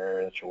upon the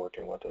carrier that you're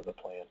working with or the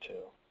plan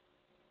too.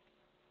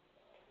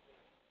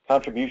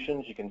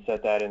 Contributions, you can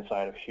set that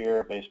inside of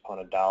here based upon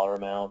a dollar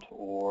amount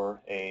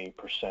or a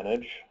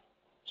percentage.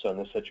 So in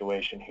this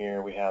situation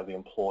here, we have the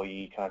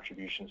employee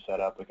contribution set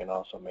up. We can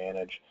also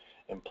manage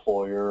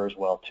employer as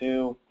well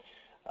too.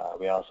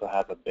 We also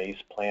have a base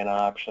plan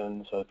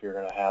option. So if you're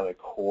going to have a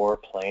core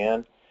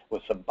plan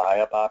with some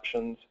buy-up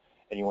options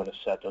and you want to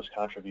set those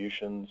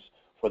contributions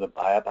for the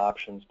buy-up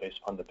options based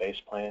upon the base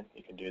plan,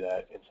 you can do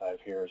that inside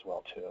of here as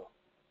well too.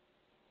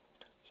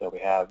 So we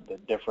have the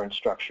different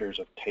structures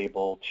of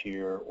table,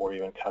 tier, or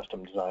even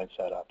custom design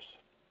setups.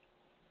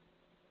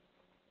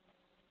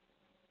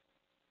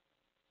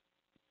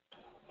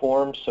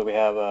 Forms, so we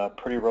have a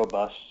pretty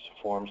robust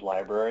forms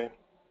library.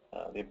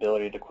 The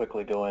ability to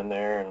quickly go in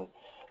there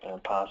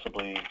and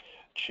possibly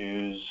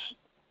choose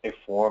a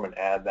form and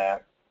add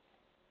that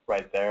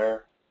right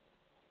there.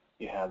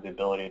 You have the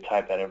ability to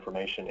type that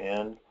information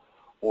in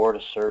or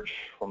to search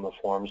from the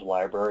forms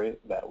library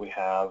that we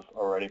have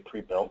already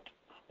pre-built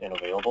and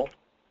available.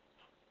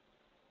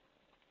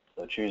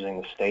 So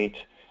choosing the state,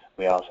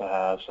 we also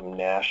have some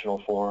national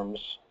forms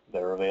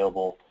that are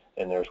available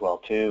in there as well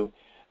too.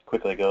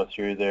 Quickly go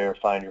through there,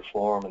 find your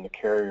form and the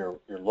carrier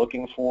you're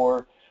looking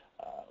for,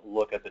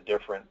 look at the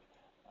different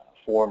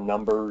form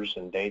numbers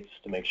and dates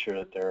to make sure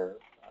that they're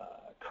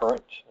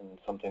current and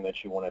something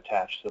that you want to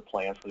attach to the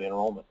plan for the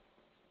enrollment.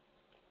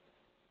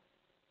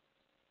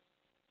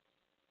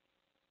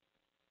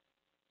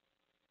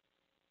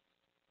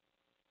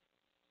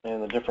 In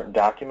the different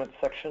documents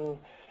section,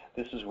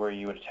 this is where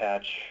you would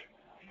attach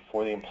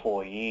for the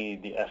employee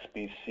the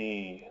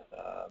SBC,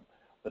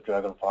 the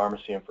drug and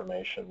pharmacy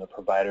information, the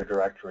provider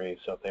directory,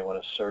 so if they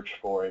want to search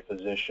for a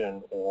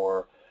physician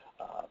or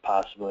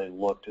possibly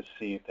look to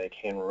see if they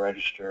can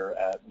register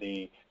at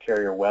the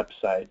carrier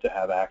website to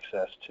have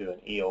access to an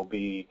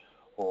EOB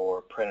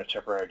or print a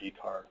temporary ID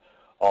card.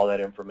 All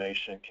that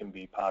information can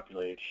be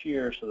populated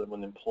here so that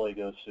when the employee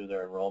goes through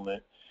their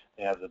enrollment,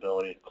 they have the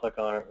ability to click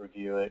on it,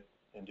 review it,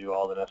 and do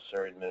all the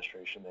necessary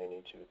administration they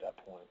need to at that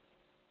point.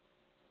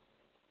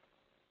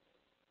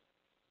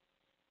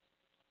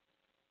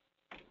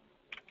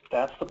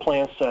 That's the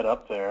plan set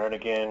up there, and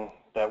again,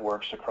 that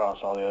works across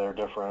all the other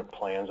different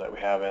plans that we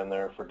have in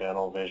there for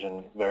dental,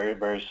 vision. Very,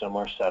 very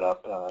similar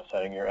setup,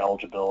 setting your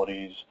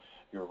eligibilities,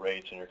 your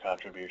rates, and your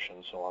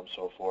contributions, so on and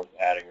so forth,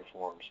 adding your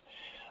forms.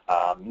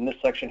 In this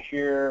section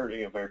here,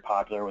 very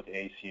popular with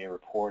the ACA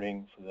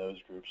reporting for those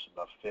groups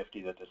above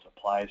 50 that this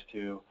applies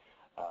to.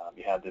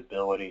 You have the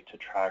ability to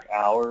track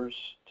hours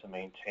to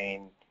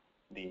maintain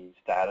the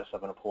status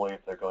of an employee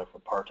if they're going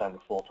from part-time to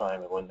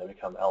full-time and when they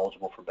become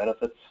eligible for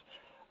benefits.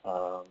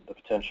 The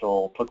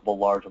potential applicable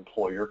large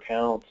employer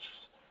counts,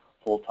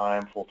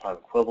 full-time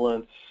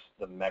equivalents,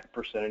 the MEC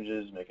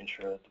percentages, making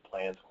sure that the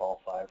plans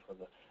qualify for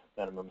the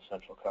minimum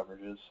essential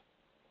coverages.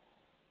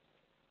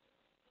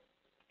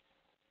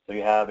 So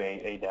you have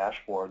a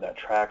dashboard that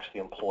tracks the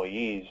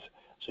employees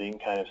so you can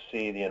kind of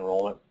see the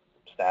enrollment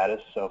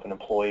status. So if an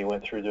employee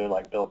went through there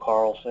like Bill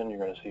Carlson, you're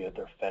going to see that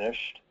they're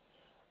finished.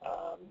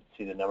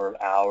 See the number of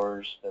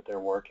hours that they're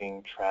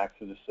working tracked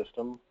through the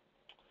system.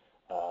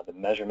 The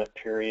measurement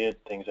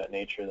period, things of that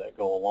nature that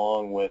go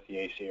along with the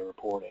ACA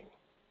reporting.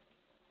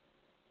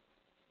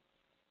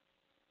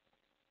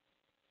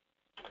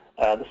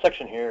 This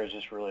section here is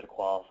just really to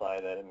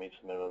qualify that it meets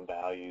the minimum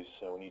values.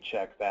 So when you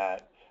check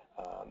that,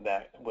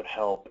 that would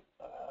help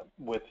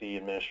with the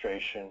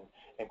administration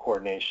and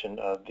coordination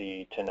of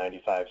the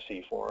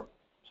 1095-C form.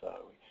 So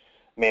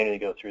we manually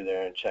go through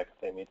there and check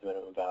if they meet the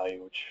minimum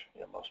value, which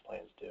most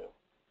plans do.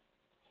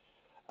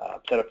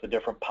 Set up the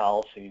different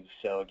policies.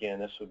 So again,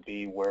 this would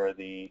be where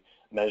the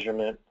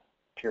measurement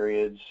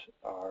periods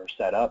are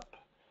set up,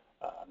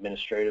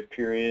 administrative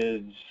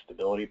periods,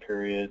 stability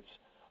periods,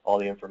 all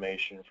the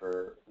information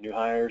for new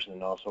hires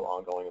and also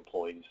ongoing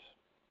employees.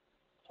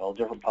 So all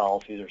different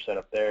policies are set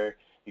up there.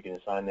 You can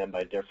assign them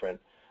by different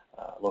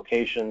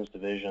locations,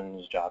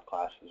 divisions, job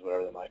classes,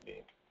 whatever that might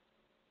be.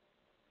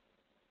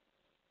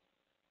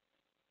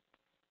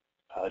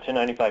 The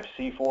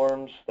 1095-C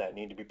forms that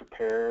need to be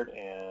prepared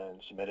and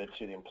submitted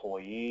to the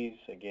employees.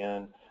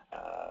 Again,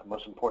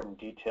 Most important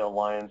detail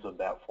lines of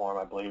that form,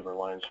 I believe, are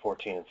lines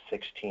 14 and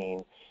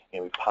 16,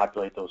 and we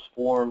populate those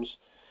forms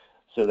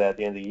so that at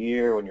the end of the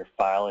year, when you're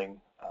filing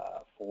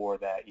for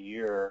that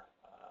year,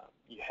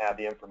 you have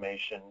the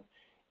information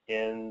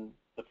in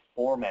the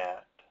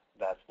format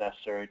that's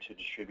necessary to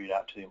distribute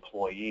out to the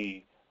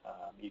employee.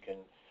 You can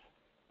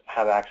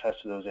have access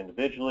to those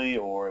individually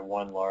or in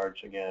one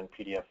large, again,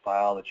 PDF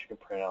file that you can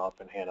print off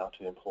and hand out to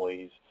the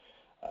employees,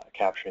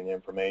 capturing the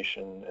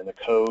information and the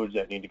codes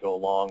that need to go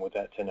along with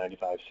that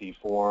 1095-C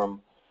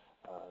form,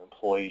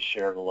 employees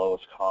share the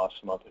lowest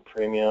cost monthly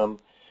premium,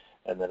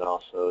 and then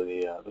also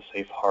the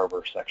safe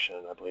harbor section.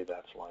 I believe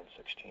that's line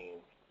 16.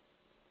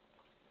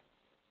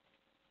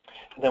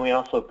 And then we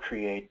also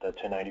create the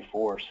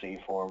 1094-C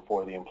form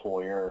for the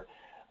employer.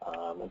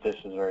 This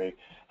is very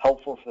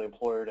helpful for the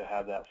employer to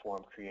have that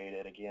form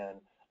created. Again,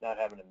 not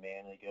having to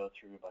manually go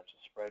through a bunch of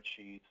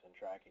spreadsheets and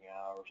tracking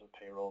hours with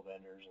payroll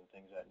vendors and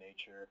things of that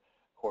nature,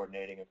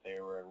 coordinating if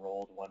they were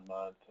enrolled 1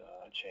 month,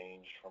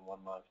 changed from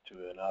 1 month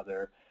to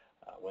another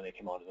when they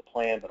came onto the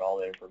plan, but all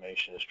that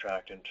information is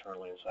tracked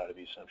internally inside of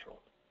EaseCentral.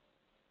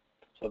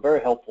 So a very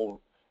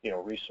helpful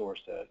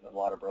resource that a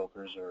lot of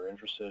brokers are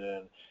interested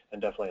in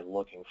and definitely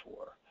looking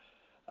for.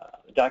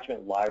 The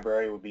document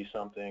library would be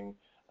something,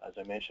 as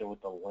I mentioned,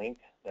 with the link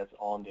that's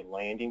on the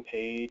landing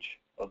page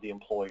of the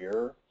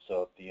employer.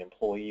 So if the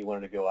employee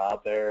wanted to go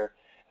out there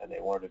and they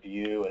wanted to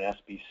view an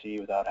SBC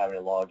without having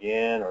to log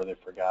in, or they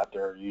forgot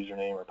their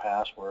username or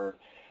password,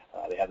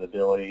 they have the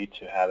ability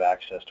to have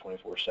access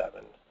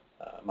 24/7.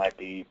 It might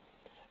be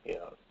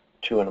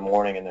 2 in the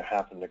morning and they're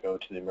having to go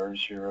to the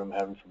emergency room,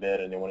 heaven forbid,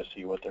 and they want to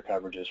see what their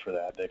coverage is for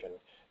that. They can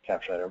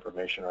capture that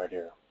information right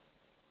here.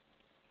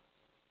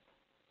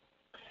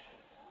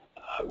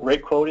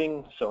 Rate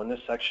quoting, so in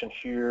this section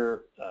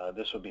here,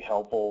 this would be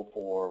helpful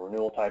for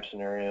renewal type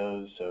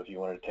scenarios. So if you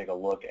wanted to take a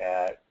look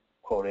at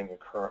quoting a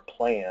current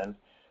plan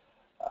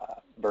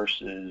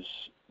versus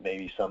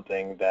maybe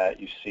something that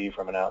you see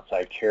from an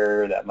outside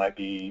carrier that might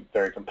be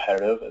very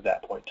competitive at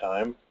that point in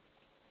time.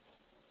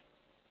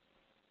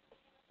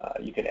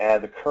 You can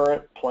add the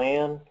current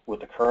plan with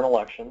the current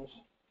elections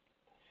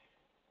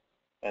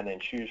and then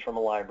choose from a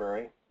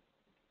library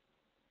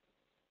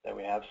that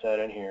we have set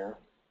in here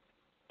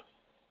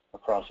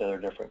across the other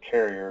different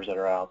carriers that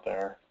are out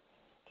there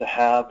to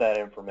have that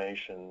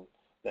information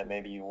that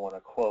maybe you want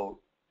to quote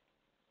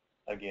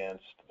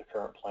against the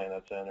current plan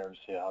that's in there to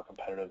see how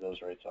competitive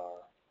those rates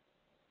are.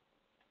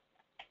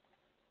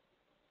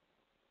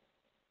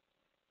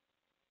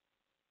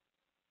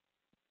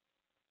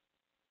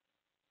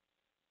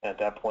 At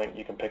that point,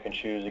 you can pick and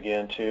choose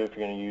again too if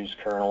you're going to use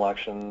current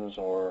elections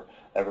or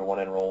everyone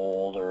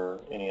enrolled or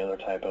any other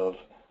type of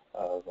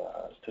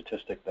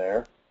statistic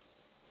there.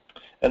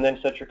 And then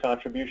set your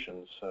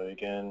contributions. So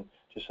again,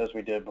 just as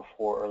we did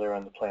before earlier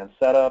on the plan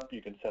setup,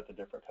 you can set the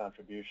different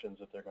contributions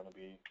if they're going to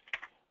be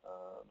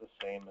the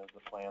same as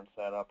the plan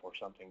setup or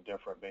something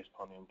different based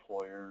upon the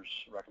employer's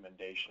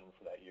recommendation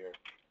for that year.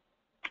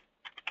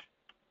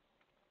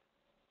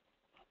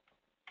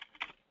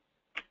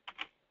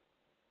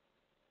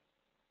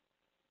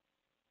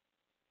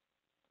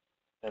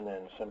 And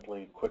then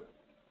simply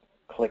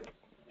click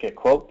Get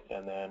Quote,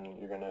 and then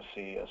you're going to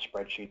see a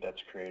spreadsheet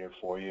that's created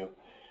for you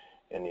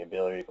and the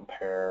ability to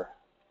compare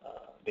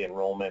the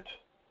enrollment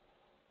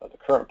of the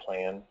current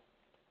plan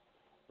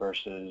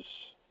versus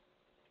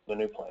the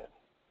new plan.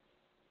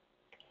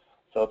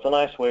 So it's a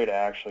nice way to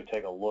actually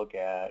take a look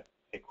at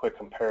a quick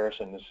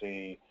comparison to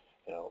see,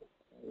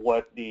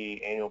 what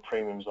the annual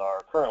premiums are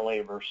currently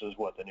versus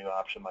what the new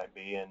option might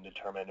be and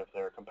determine if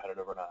they're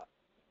competitive or not.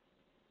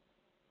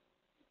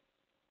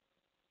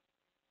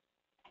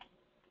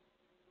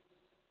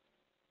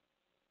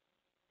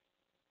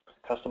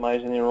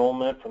 Customizing the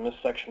enrollment, from this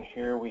section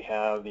here we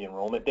have the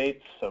enrollment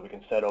dates, so we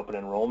can set open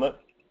enrollment.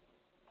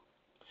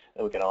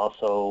 And we can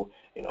also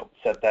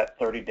set that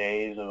 30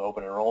 days of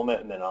open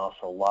enrollment and then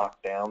also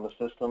lock down the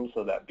system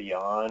so that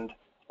beyond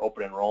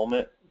open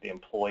enrollment the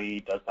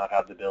employee does not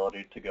have the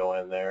ability to go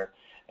in there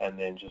and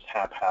then just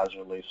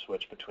haphazardly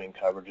switch between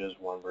coverages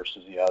one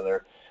versus the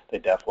other. They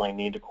definitely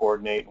need to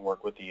coordinate and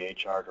work with the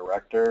HR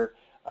director,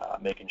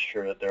 making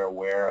sure that they're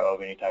aware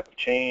of any type of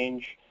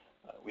change.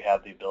 We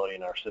have the ability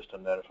in our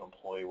system that if an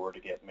employee were to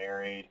get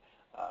married,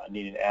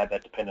 needing to add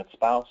that dependent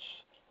spouse,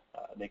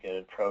 they can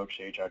approach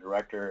the HR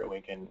director and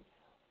we can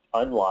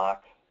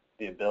unlock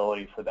the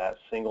ability for that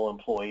single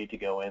employee to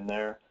go in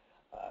there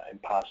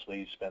and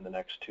possibly spend the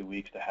next 2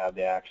 weeks to have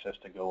the access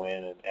to go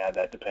in and add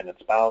that dependent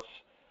spouse.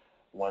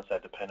 Once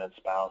that dependent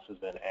spouse has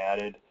been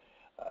added,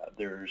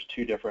 there's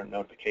 2 different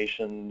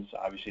notifications.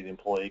 Obviously, the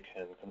employee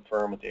can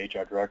confirm with the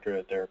HR director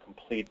that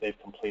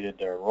they've completed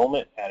their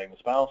enrollment, adding the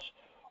spouse,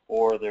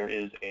 or there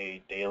is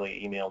a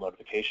daily email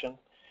notification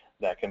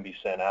that can be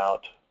sent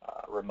out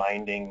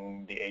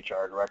reminding the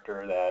HR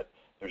director that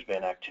there's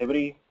been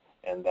activity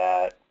and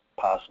that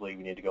possibly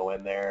we need to go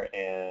in there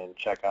and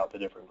check out the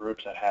different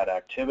groups that had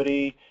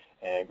activity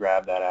and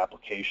grab that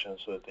application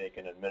so that they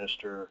can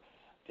administer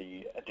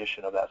the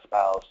addition of that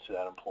spouse to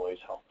that employee's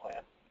health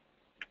plan.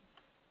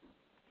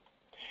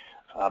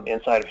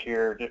 Inside of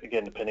here,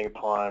 again, depending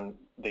upon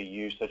the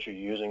use that you're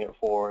using it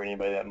for,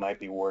 anybody that might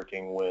be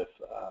working with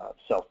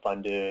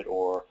self-funded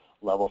or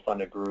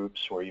level-funded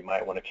groups where you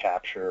might want to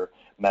capture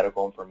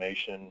medical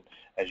information.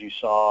 As you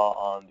saw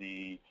on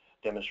the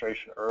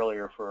demonstration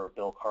earlier for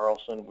Bill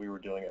Carlson, we were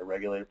doing a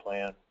regulated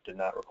plan, did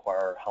not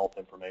require health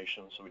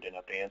information, so we didn't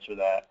have to answer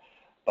that.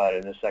 But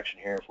in this section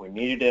here, if we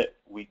needed it,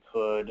 we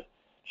could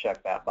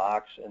check that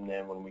box, and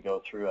then when we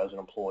go through as an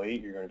employee,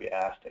 you're going to be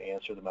asked to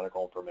answer the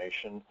medical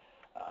information.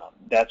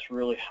 That's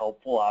really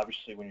helpful,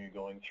 obviously, when you're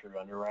going through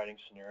underwriting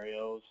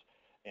scenarios.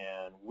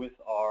 And with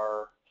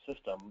our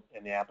system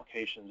and the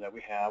applications that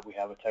we have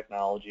a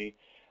technology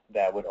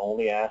that would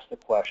only ask the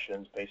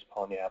questions based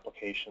upon the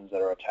applications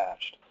that are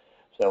attached.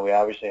 So we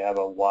obviously have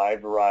a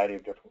wide variety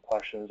of different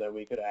questions that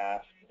we could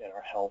ask in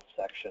our health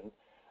section,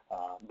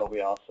 but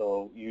we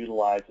also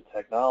utilize the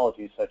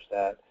technology such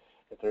that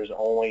if there's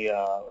only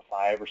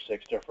 5 or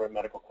 6 different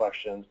medical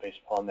questions based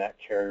upon that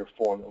carrier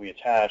form that we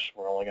attach,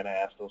 we're only going to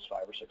ask those 5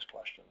 or 6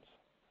 questions.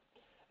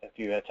 If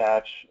you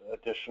attach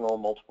additional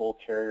multiple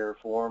carrier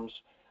forms,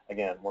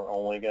 again, we're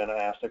only going to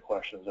ask the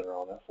questions that are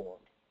on that form.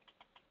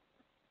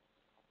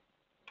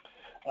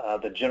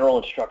 The general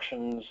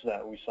instructions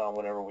that we saw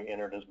whenever we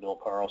entered as Bill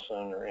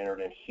Carlson are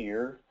entered in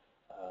here.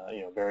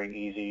 Very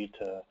easy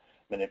to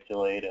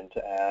manipulate and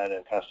to add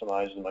and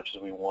customize as much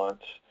as we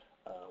want.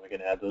 We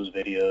can add those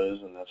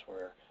videos, and that's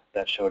where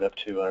that showed up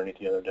too underneath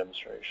the other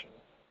demonstration.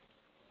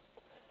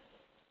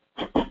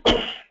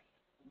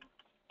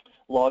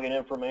 Login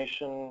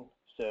information.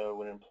 So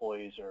when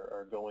employees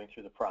are going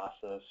through the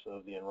process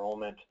of the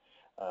enrollment,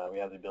 we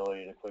have the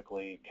ability to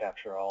quickly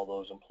capture all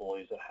those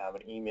employees that have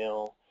an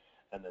email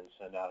and then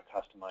send out a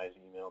customized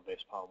email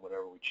based upon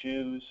whatever we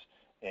choose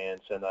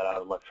and send that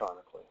out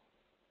electronically.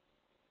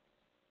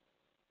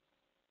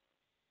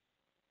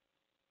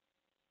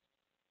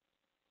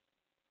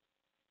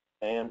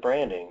 And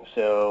branding.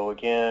 So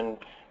again,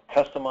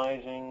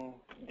 customizing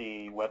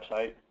the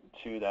website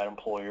to that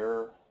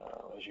employer,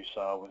 as you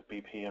saw with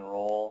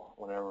bpEnroll,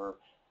 whenever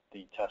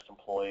the test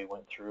employee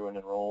went through and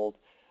enrolled,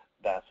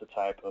 that's the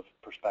type of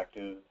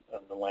perspective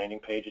of the landing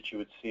page that you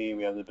would see.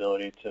 We have the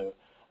ability to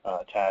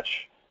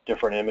attach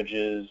different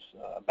images,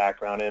 a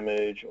background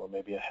image or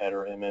maybe a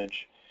header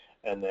image,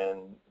 and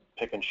then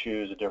pick and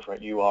choose a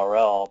different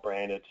URL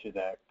branded to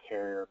that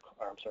carrier,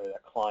 or I'm sorry,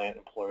 that client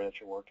employer that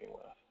you're working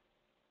with.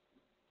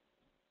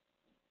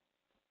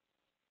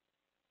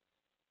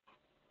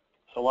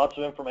 So lots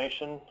of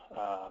information.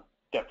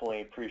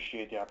 Definitely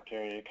appreciate the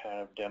opportunity to kind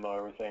of demo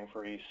everything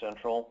for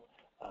EaseCentral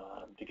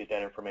to get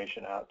that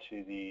information out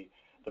to the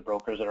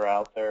brokers that are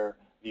out there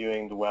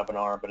viewing the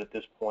webinar. But at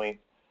this point,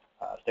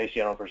 Stacy,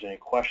 I don't know if there's any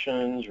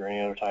questions or any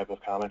other type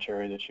of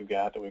commentary that you've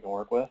got that we can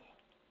work with.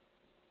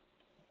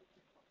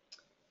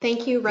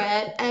 Thank you,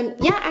 Rhett.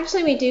 Yeah,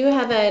 actually, we do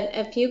have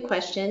a few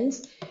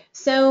questions.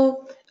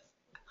 So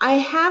I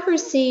have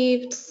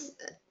received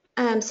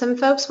some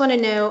folks want to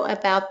know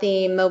about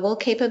the mobile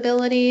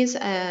capabilities,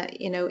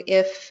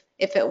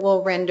 if it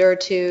will render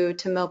to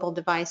mobile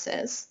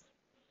devices.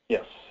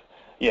 Yes.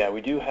 Yeah,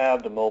 we do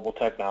have the mobile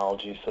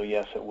technology, so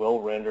yes, it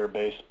will render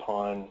based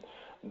upon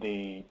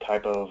the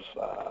type of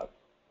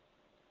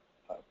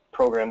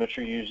program that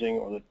you're using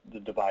or the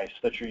device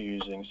that you're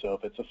using. So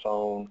if it's a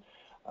phone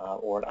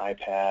or an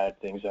iPad,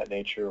 things of that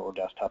nature, or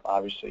desktop,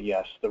 obviously,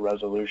 yes, the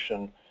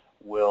resolution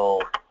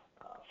will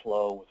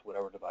flow with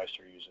whatever device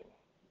you're using.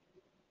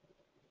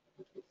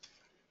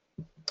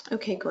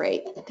 Okay,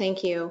 great.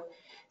 Thank you.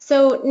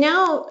 So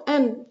now,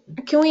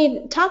 can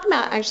we talk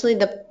about actually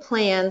the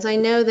plans? I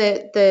know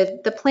that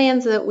the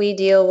plans that we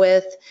deal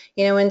with,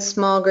 in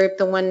small group,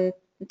 the 1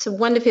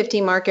 to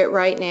 50 market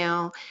right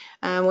now,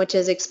 which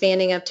is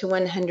expanding up to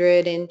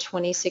 100 in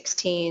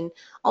 2016.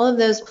 All of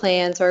those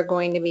plans are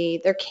going to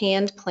be, they're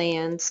canned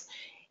plans,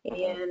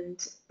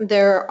 and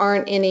there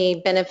aren't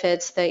any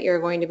benefits that you're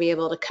going to be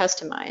able to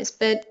customize.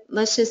 But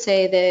let's just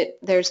say that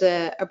there's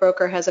a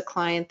broker has a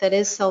client that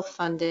is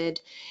self-funded,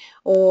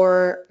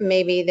 or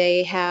maybe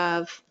they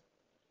have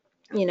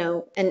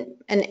an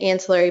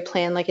ancillary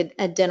plan like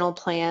a dental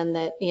plan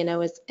that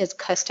is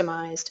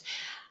customized.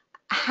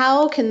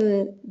 How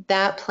can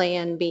that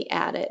plan be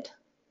added?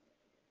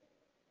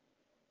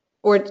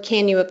 Or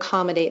can you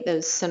accommodate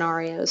those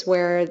scenarios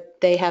where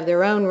they have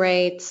their own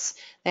rates,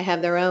 they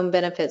have their own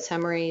benefit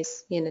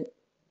summaries?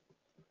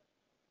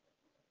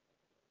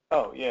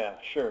 Oh, yeah,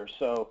 sure.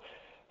 So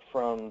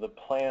from the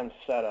plan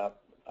setup,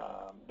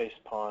 based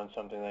upon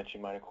something that you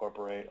might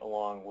incorporate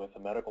along with the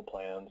medical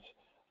plans,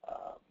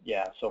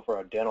 yeah, so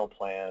for a dental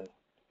plan,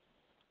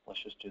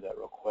 let's just do that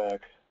real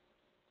quick.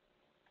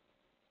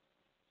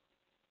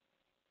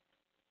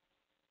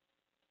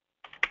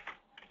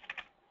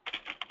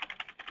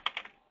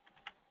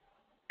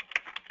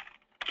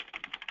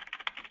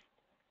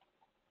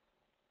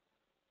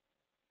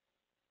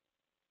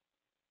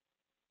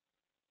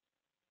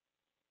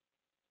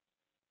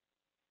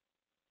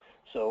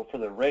 So for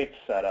the rate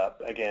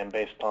setup, again,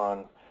 based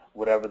upon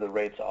whatever the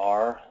rates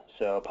are,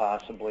 so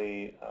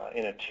possibly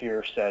in a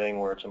tier setting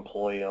where it's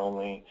employee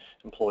only,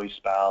 employee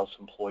spouse,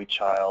 employee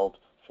child,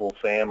 full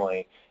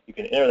family, you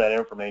can enter that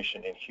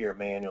information in here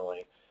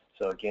manually.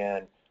 So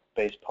again,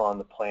 based upon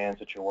the plans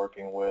that you're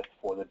working with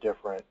for the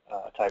different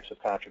types of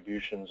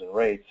contributions and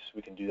rates,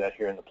 we can do that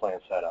here in the plan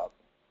setup.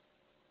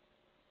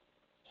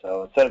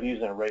 So instead of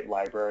using a rate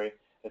library,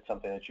 it's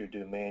something that you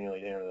do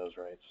manually to enter those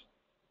rates.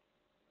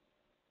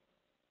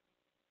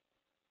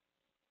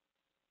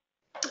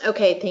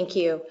 Okay, thank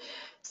you.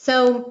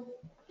 So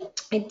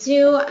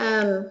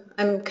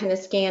I'm kind of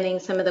scanning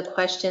some of the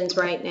questions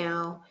right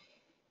now.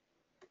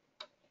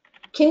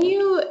 Can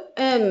you,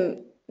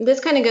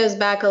 this kind of goes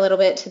back a little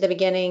bit to the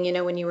beginning, you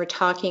know, when you were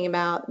talking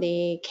about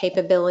the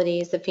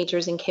capabilities, the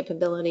features and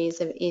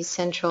capabilities of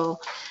EaseCentral.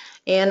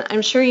 And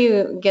I'm sure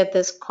you get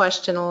this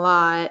question a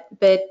lot,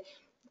 but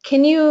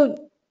can you,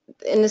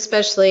 and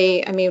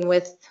especially, I mean,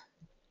 with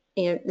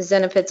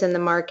Zenefits in the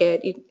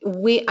market,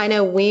 I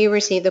know we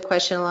receive the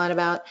question a lot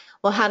about,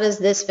 well, how does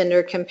this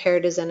vendor compare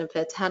to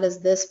Zenefits? How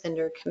does this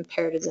vendor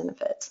compare to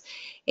Zenefits?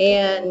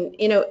 And,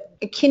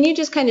 can you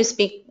just kind of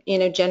speak,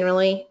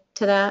 generally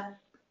to that?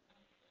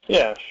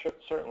 Yeah, sure,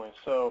 certainly.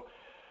 So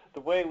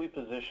the way we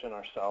position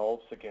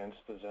ourselves against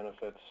the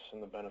Zenefits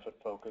and the Benefit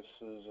Focuses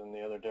and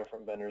the other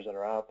different vendors that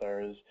are out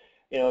there is,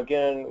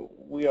 again,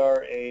 we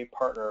are a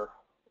partner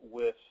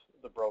with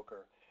the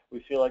broker.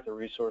 We feel like the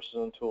resources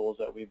and tools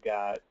that we've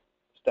got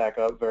stack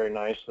up very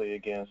nicely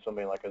against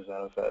somebody like a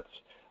Zenefits.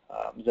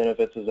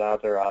 Zenefits is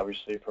out there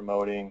obviously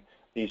promoting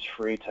these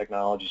free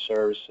technology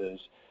services.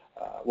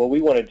 What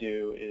we want to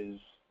do is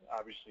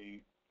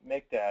obviously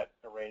make that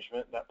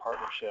arrangement, that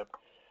partnership,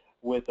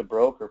 with the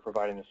broker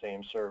providing the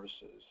same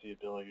services, the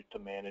ability to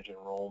manage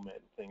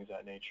enrollment, things of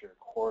that nature,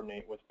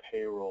 coordinate with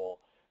payroll,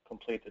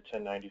 complete the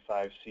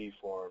 1095-C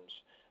forms.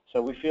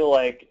 So we feel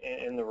like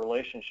in the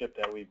relationship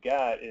that we've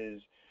got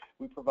is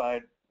we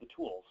provide the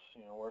tools.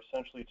 We're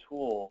essentially a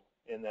tool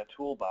in that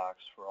toolbox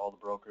for all the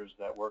brokers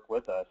that work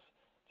with us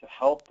to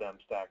help them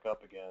stack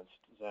up against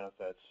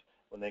Zenefits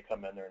when they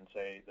come in there and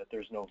say that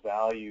there's no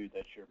value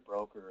that your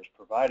broker is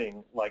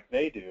providing like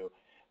they do.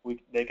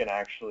 They can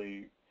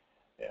actually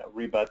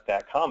rebut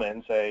that comment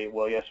and say,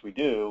 well, yes, we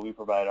do. We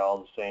provide all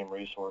the same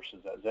resources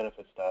that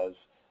Zenefits does.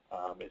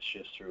 It's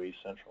just through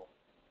EaseCentral.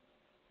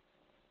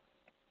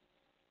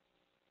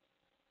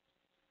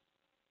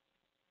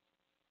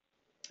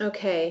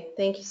 Okay,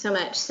 thank you so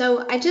much.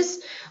 So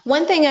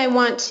one thing I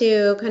want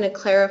to kind of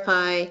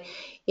clarify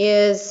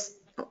is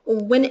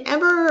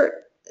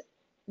whenever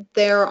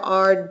there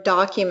are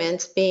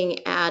documents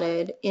being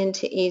added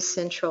into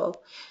EaseCentral,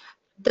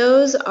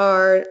 those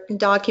are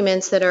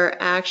documents that are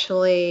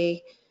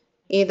actually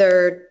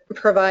either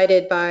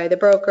provided by the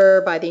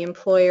broker, by the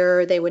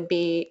employer. They would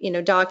be,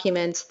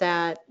 documents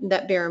that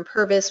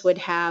Beere&Purves would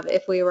have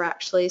if we were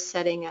actually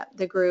setting up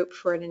the group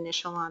for an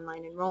initial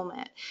online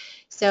enrollment.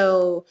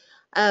 So,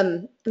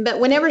 but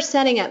whenever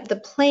setting up the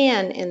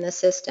plan in the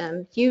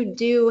system, you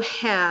do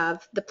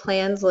have the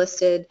plans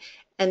listed,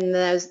 and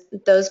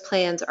those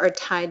plans are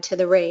tied to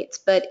the rates.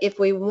 But if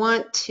we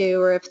want to,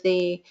 or if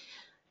the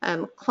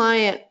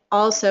client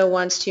also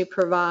wants to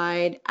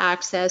provide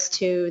access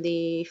to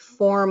the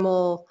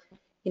formal,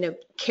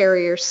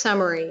 carrier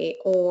summary,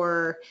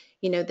 or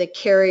the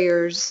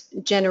carrier's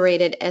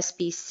generated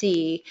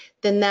SBC,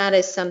 then that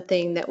is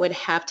something that would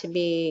have to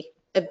be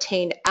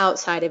obtained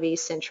outside of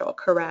EaseCentral,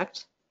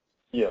 correct?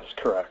 Yes,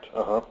 correct.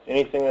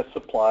 Anything that's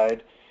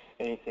supplied,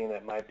 anything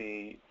that might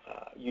be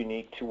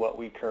unique to what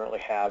we currently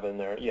have in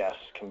there, yes,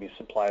 can be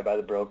supplied by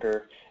the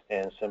broker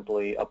and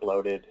simply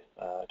uploaded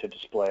to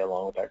display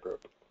along with that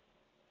group.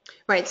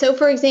 Right. So,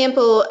 for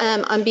example,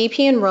 on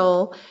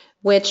bpEnroll,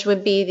 which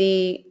would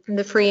be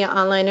the free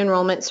online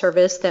enrollment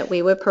service that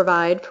we would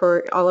provide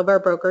for all of our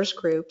brokers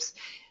groups,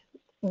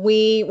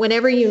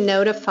 whenever you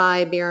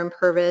notify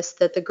Beere&Purves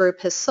that the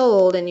group has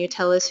sold and you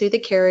tell us who the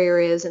carrier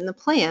is and the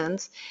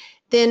plans,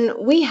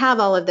 then we have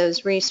all of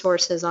those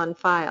resources on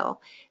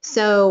file.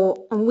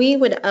 So we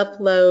would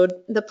upload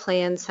the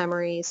plan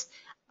summaries,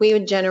 we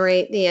would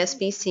generate the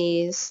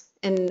SBCs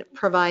and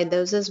provide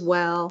those as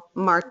well,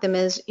 mark them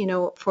as,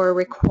 for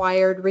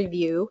required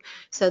review,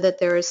 so that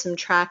there is some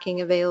tracking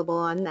available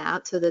on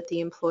that, so that the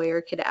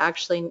employer could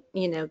actually,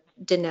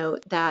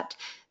 denote that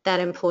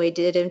that employee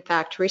did in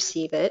fact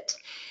receive it.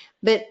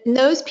 But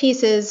those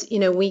pieces,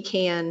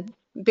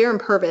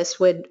 Beere&Purves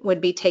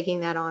would be taking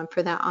that on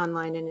for that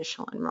online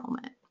initial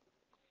enrollment.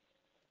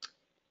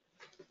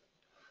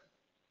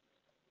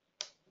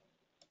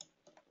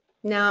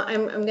 Now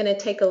I'm going to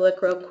take a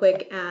look real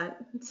quick at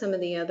some of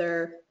the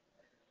other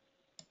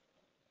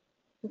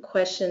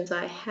questions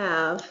I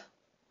have.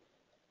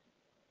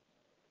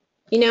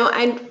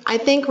 I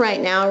think right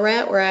now,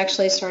 Rhett, we're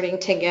actually starting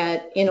to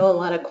get, a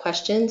lot of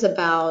questions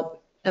about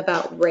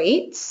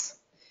rates.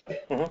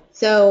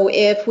 So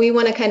if we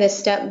want to kind of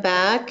step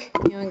back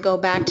and go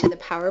back to the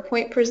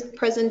PowerPoint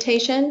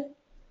presentation.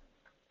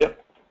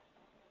 Yep.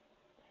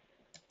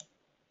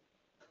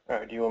 All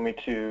right, do you want me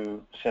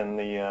to send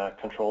the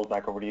controls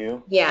back over to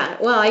you? Yeah,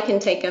 well, I can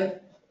take them.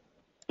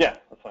 Yeah,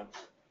 that's fine.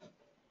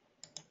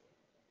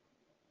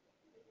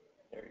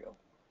 There you go.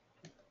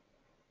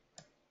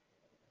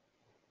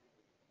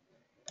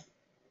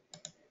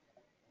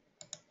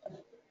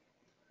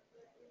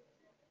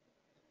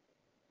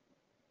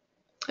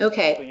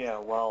 Okay. So yeah,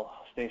 while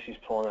Stacy's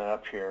pulling that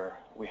up here,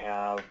 we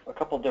have a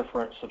couple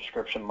different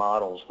subscription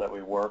models that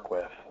we work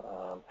with.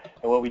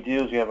 And what we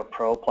do is we have a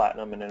Pro,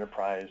 Platinum, and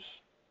Enterprise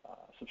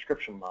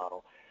subscription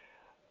model.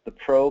 The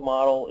Pro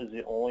model is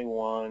the only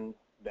one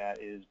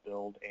that is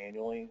billed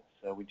annually.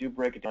 So we do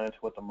break it down into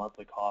what the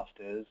monthly cost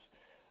is,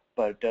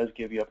 but it does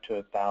give you up to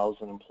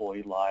 1,000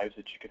 employee lives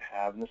that you could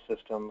have in the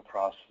system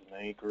across as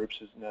many groups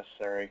as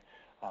necessary.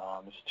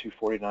 It's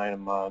 $249 a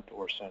month,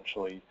 or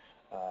essentially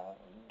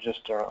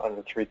just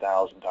under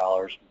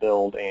 $3,000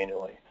 billed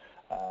annually.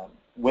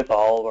 With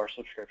all of our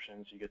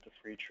subscriptions, you get the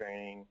free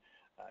training,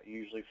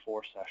 usually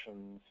 4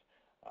 sessions,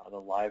 the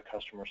live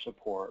customer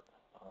support.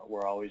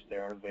 We're always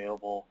there and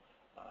available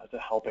to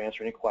help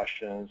answer any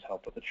questions,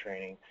 help with the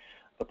training.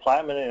 The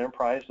Platinum and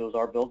Enterprise, those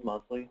are billed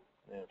monthly,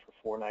 and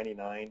for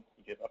 $499, you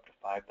get up to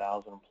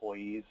 5,000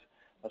 employees.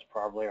 That's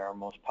probably our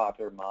most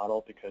popular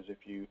model, because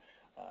if you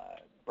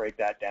break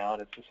that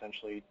down, it's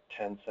essentially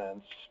 10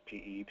 cents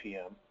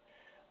PE/PM.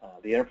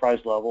 The Enterprise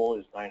level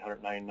is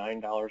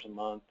 $999 a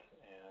month,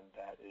 and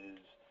that is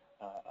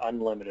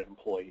unlimited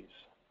employees.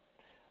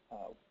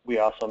 We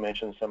also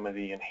mentioned some of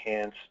the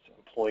enhanced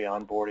employee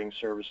onboarding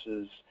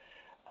services.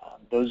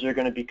 Those are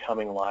going to be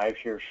coming live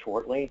here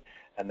shortly,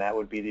 and that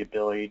would be the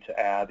ability to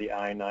add the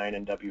I-9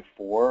 and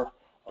W-4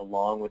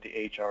 along with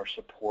the HR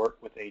support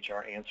with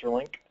HR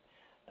AnswerLink.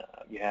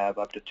 You have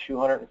up to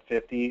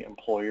 250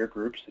 employer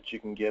groups that you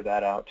can give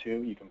that out to.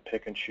 You can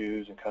pick and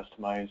choose and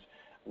customize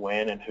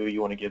when and who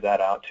you want to give that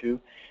out to.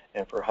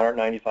 And for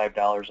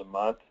 $195 a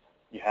month,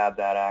 you have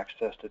that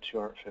access to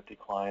 250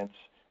 clients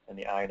and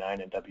the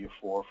I-9 and W-4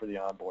 for the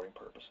onboarding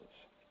purposes.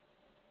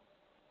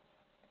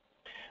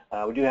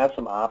 We do have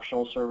some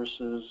optional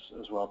services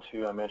as well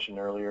too. I mentioned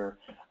earlier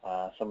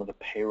some of the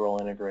payroll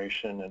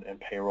integration and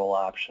payroll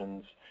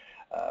options.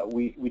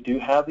 We do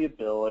have the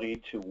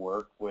ability to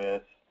work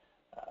with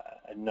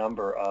a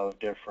number of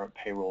different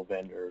payroll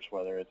vendors,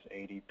 whether it's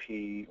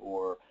ADP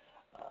or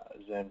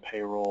Zen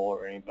Payroll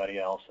or anybody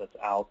else that's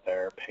out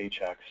there,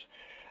 Paychex.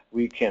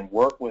 We can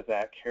work with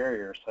that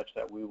carrier such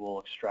that we will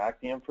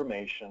extract the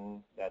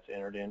information that's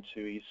entered into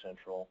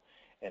EaseCentral,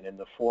 and in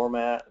the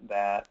format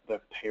that the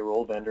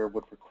payroll vendor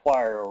would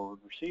require or would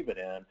receive it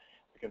in,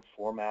 we can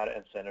format it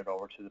and send it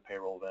over to the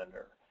payroll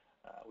vendor.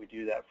 We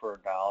do that for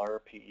 $1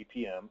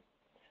 PEPM.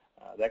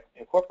 That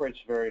incorporates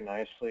very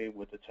nicely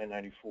with the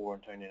 1094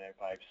 and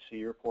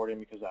 1095C reporting,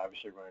 because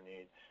obviously we're going to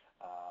need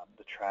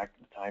the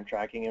time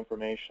tracking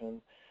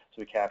information. So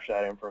we capture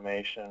that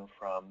information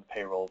from the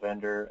payroll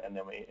vendor, and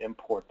then we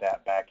import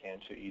that back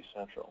into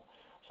EaseCentral.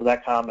 So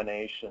that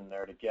combination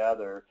there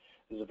together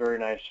is a very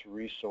nice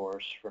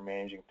resource for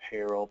managing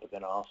payroll, but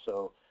then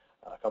also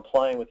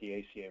complying with the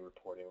ACA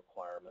reporting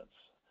requirements.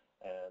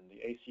 And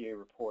the ACA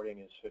reporting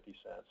is 50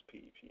 cents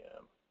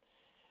PEPM.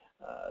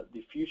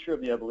 The future of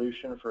the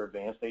evolution for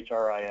advanced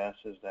HRIS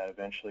is that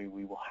eventually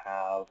we will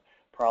have,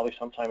 probably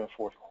sometime in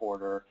fourth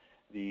quarter,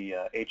 the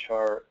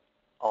HR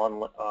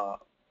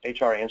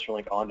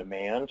AnswerLink on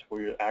demand,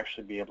 where you'll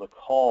actually be able to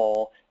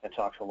call and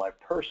talk to a live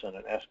person,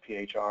 an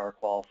SPHR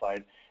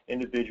qualified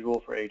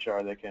individual for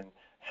HR that can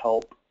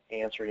help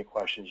answer any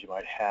questions you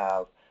might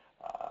have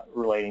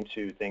relating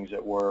to things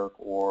at work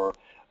or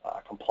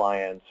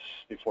compliance,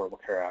 the Affordable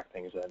Care Act,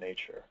 things of that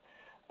nature.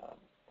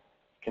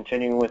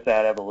 Continuing with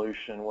that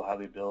evolution, we'll have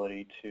the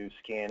ability to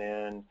scan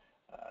in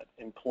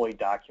employee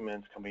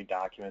documents, company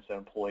documents that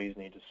employees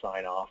need to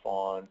sign off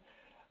on.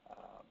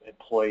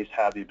 Employees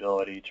have the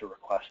ability to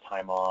request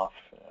time off,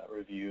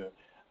 review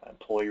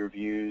employee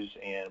reviews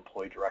and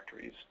employee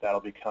directories.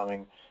 That'll be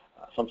coming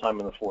sometime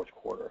in the fourth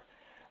quarter.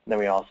 And then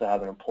we also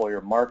have an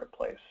employer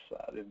marketplace,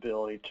 the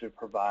ability to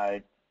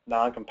provide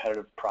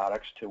non-competitive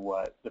products to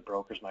what the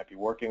brokers might be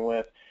working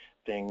with,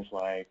 things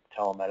like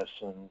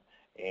telemedicine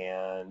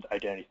and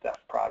identity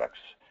theft products.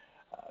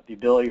 The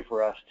ability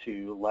for us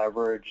to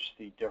leverage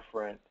the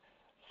different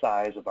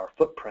size of our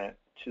footprint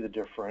to the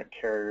different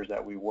carriers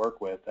that we work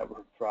with that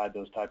will provide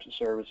those types of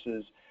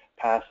services,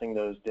 passing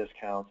those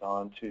discounts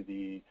on to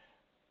the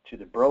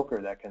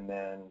broker that can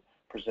then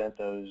present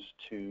those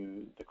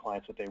to the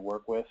clients that they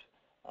work with.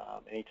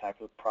 Any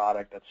type of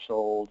product that's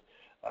sold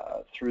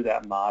through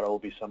that model will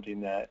be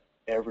something that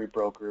every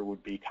broker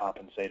would be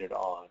compensated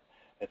on.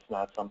 It's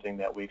not something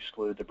that we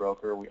exclude the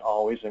broker. We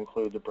always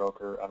include the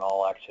broker on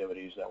all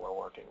activities that we're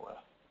working with.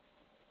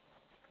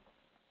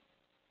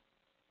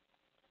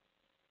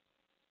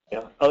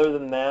 Yeah. Other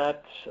than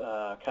that,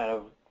 kind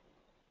of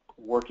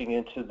working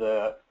into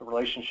the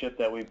relationship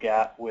that we've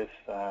got with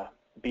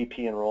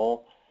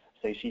bpEnroll.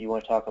 Stacey, you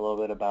want to talk a little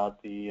bit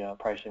about the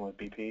pricing with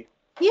BP?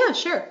 Yeah,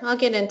 sure. I'll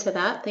get into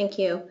that. Thank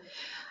you.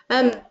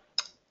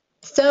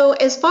 So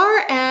as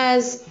far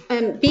as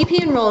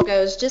bpEnroll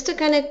goes, just to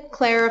kind of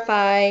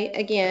clarify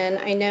again,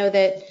 I know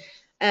that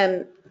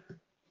I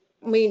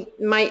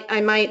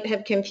might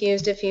have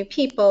confused a few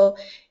people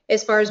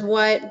as far as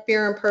what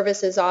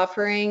Beere&Purves is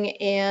offering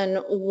and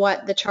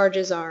what the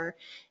charges are.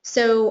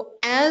 So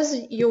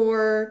as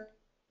your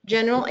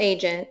general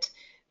agent,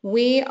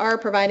 we are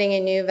providing a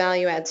new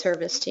value add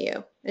service to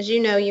you. As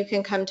you know, you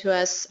can come to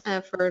us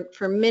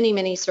for many,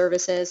 many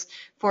services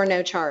for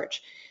no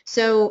charge.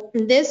 So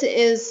this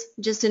is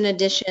just an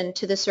addition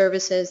to the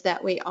services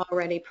that we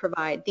already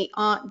provide,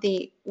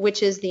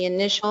 which is the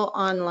initial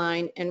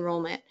online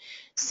enrollment.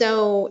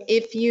 So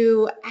if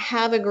you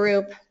have a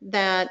group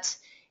that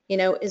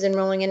is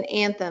enrolling in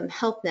Anthem,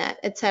 HealthNet,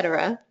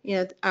 etc.,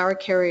 our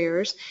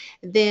carriers,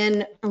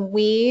 then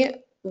we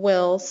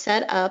will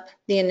set up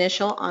the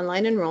initial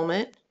online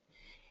enrollment.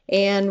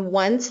 And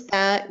once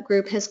that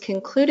group has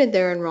concluded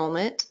their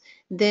enrollment,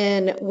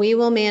 then we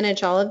will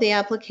manage all of the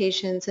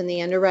applications and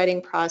the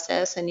underwriting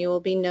process, and you will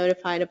be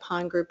notified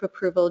upon group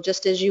approval,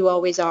 just as you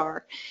always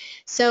are.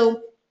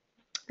 So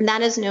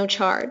that is no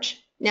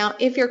charge. Now,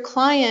 if your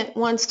client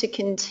wants to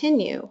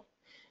continue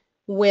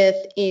with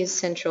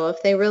EaseCentral,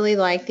 if they really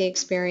like the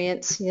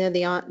experience,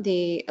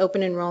 the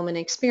open enrollment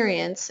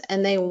experience,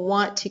 and they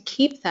want to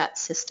keep that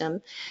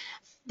system,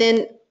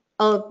 then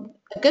a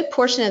good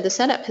portion of the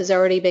setup has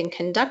already been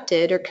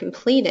conducted or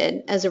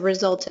completed as a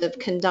result of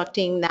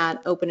conducting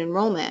that open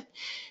enrollment.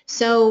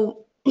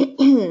 So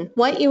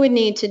what you would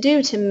need to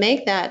do to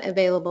make that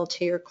available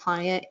to your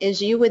client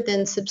is you would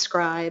then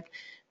subscribe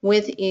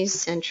with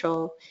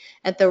EaseCentral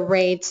at the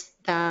rates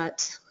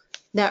that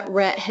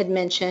Rhett had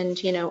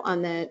mentioned,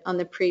 on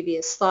the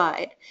previous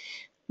slide.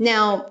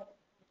 Now,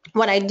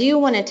 what I do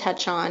want to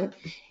touch on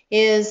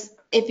is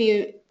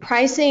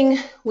pricing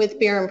with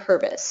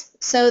Beere&Purves.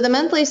 So the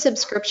monthly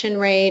subscription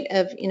rate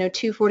of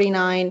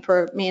 $249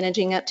 for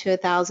managing up to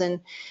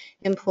 1,000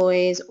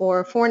 employees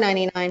or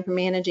 $499 for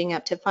managing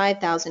up to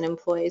 5,000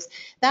 employees,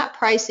 that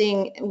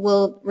pricing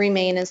will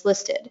remain as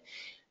listed.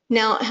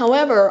 Now,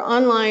 however,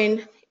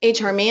 online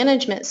HR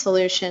management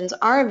solutions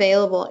are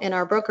available in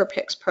our Broker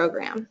Picks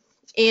program.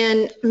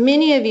 And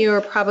many of you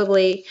are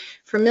probably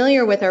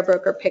familiar with our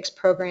Broker Picks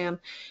program,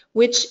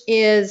 which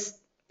is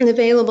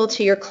available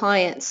to your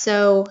clients.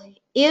 So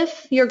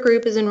if your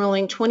group is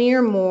enrolling 20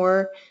 or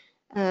more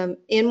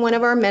in one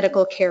of our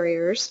medical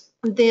carriers,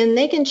 then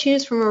they can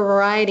choose from a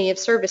variety of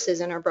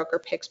services in our Broker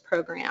Picks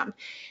program.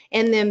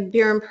 And then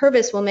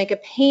Beere&Purves will make a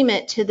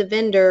payment to the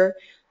vendor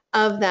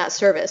of that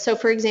service. So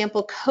for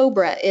example,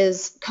 Cobra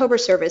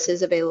service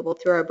is available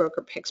through our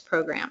Broker Picks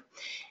program.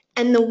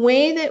 And the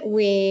way that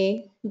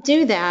we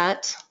do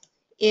that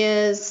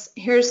is,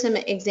 here's some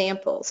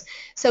examples.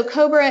 So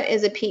Cobra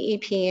is a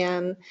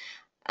PEPM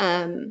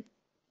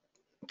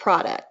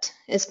product,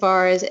 as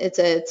far as it's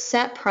a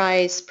set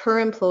price per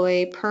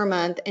employee per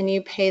month, and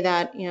you pay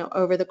that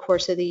over the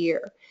course of the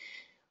year.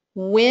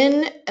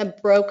 When a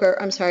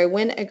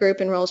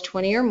group enrolls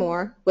 20 or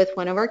more with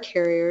one of our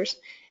carriers,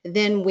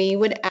 then we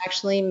would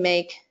actually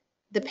make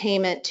the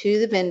payment to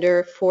the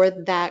vendor for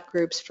that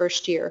group's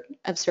first year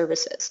of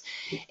services.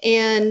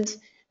 And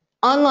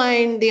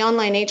the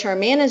online HR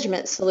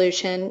management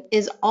solution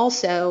is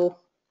also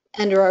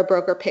under our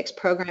Broker Picks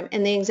program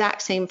in the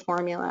exact same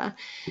formula.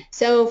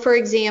 So for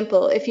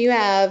example, if you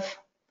have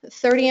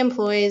 30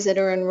 employees that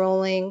are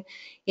enrolling,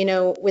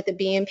 with a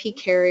BMP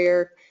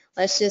carrier,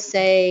 let's just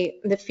say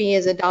the fee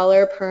is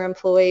 $1 per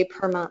employee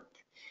per month.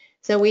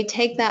 So we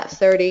take that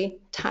 30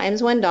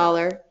 times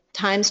 $1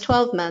 times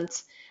 12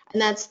 months,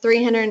 and that's a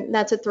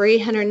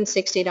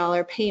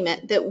 $360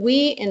 payment that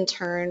we in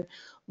turn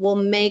will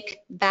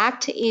make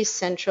back to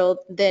EaseCentral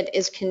that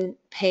is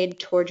paid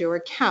toward your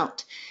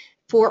account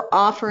for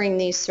offering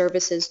these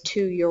services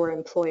to your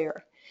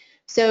employer.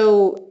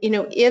 So,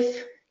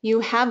 if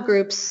you have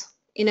groups,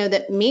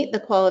 that meet the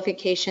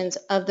qualifications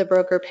of the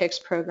Broker Picks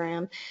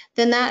program,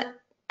 then that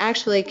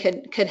actually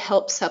could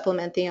help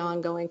supplement the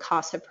ongoing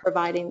cost of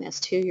providing this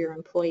to your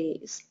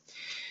employees.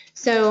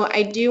 So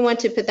I do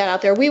want to put that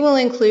out there. We will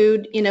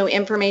include,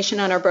 information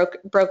on our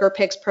Broker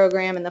Picks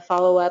program in the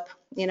follow-up,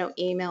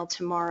 email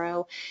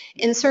tomorrow.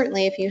 And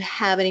certainly if you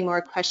have any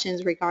more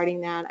questions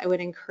regarding that, I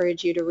would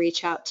encourage you to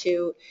reach out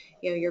to,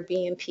 your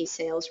BMP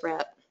sales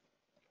rep.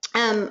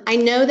 I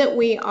know that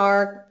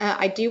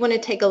I do want to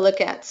take a look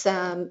at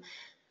some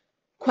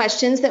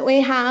questions that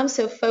we have.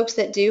 So folks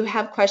that do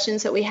have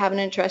questions that we haven't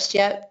addressed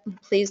yet,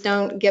 please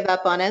don't give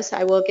up on us.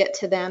 I will get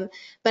to them.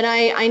 But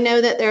I know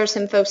that there are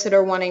some folks that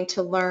are wanting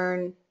to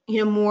learn,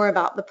 more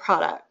about the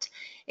product,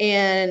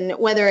 and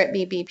whether it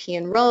be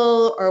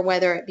bpEnroll or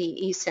whether it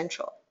be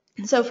EaseCentral.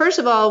 So first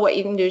of all, what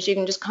you can do is you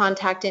can just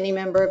contact any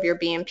member of your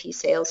BMP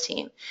sales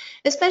team,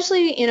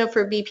 especially,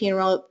 for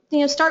bpEnroll,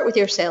 start with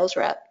your sales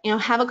rep,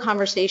 have a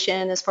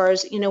conversation as far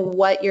as,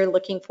 what you're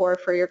looking for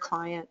your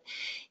client,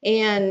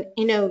 and,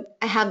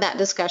 have that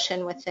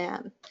discussion with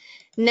them.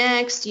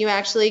 Next, you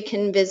actually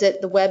can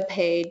visit the web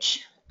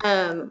page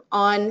on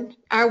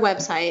our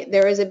website.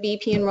 There is a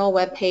bpEnroll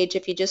web page.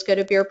 If you just go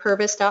to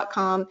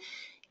Beere&Purves.com,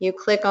 you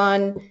click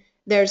on,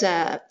 there's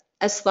a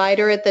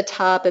slider at the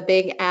top, a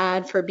big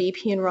ad for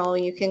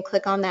bpEnroll. You can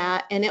click on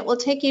that, and it will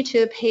take you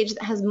to a page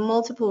that has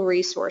multiple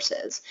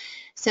resources.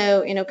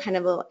 So, kind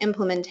of a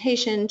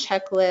implementation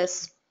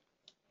checklist,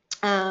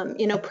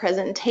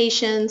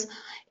 presentations.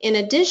 In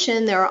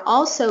addition, there are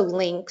also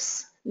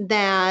links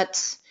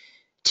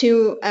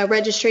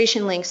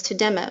registration links to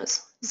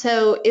demos.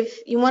 So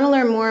if you want to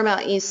learn more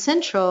about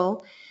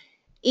EaseCentral,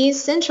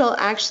 EaseCentral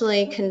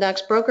actually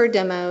conducts broker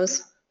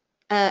demos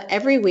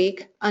every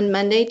week on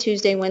Monday,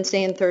 Tuesday,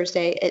 Wednesday, and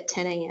Thursday at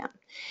 10 a.m.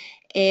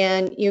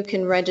 And you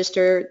can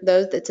register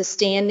those. It's a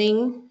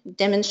standing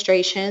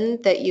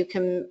demonstration that you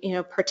can,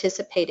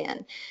 participate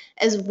in.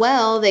 As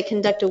well, they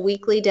conduct a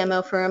weekly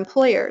demo for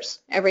employers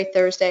every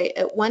Thursday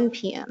at 1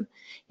 p.m.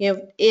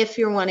 If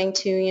you're wanting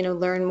to,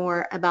 learn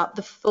more about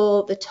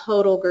the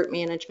total group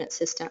management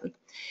system.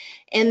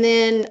 And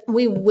then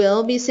we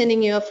will be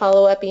sending you a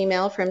follow-up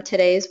email from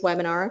today's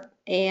webinar,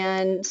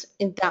 and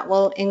that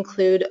will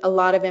include a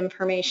lot of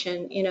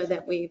information,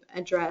 that we've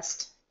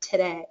addressed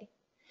today.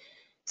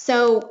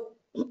 So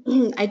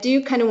I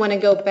do kind of want to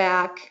go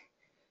back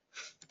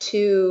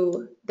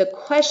to the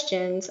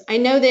questions. I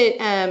know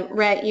that,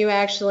 Rhett, you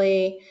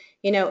actually,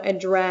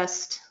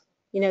 addressed,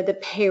 the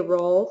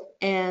payroll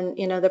and,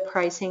 the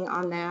pricing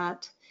on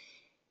that.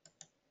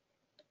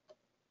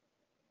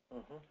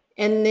 Mm-hmm.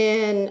 And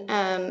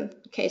then,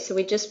 okay, so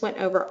we just went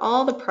over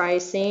all the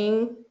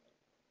pricing.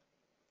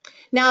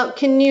 Now,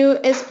 can you,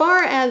 as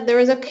far as,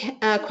 there is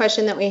a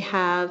question that we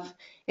have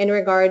in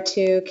regard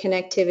to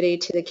connectivity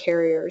to the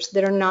carriers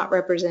that are not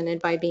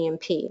represented by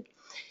BMP.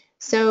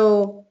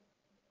 So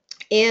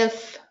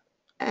if,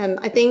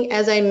 I think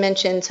as I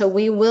mentioned, so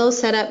we will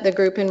set up the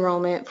group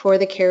enrollment for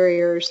the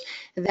carriers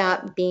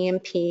that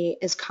BMP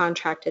is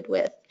contracted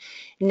with.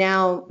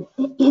 Now,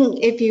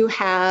 if you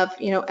have,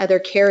 other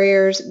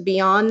carriers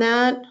beyond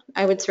that,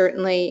 I would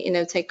certainly,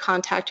 say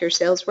contact your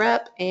sales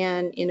rep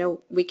and,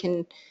 we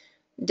can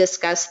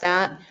discuss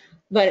that.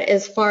 But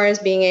as far as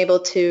being able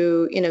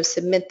to,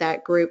 submit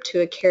that group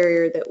to a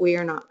carrier that we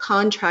are not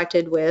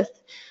contracted with,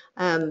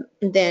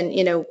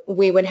 then,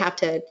 we would have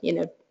to,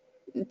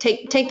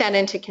 take that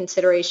into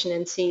consideration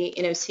and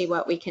see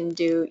what we can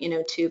do,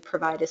 to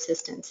provide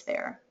assistance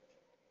there.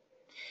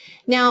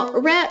 Now,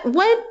 Rhett,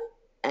 what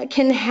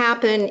can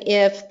happen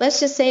if, let's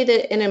just say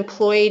that an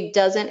employee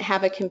doesn't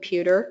have a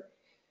computer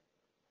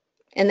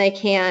and they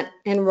can't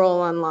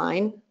enroll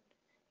online?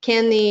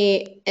 Can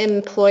the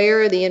employer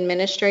or the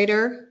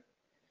administrator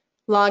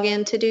log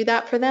in to do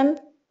that for them?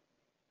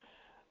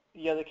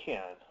 Yeah, they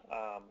can.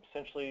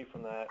 Essentially,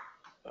 from that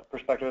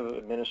perspective,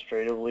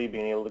 administratively,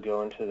 being able to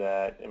go into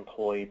that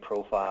employee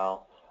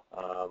profile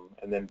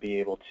and then be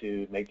able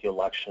to make the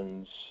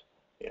elections,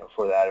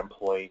 for that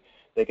employee,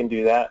 they can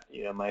do that.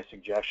 My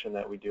suggestion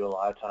that we do a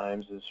lot of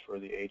times is for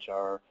the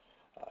HR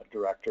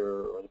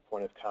director or the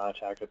point of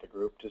contact at the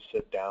group to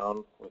sit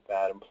down with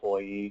that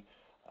employee,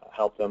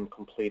 help them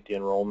complete the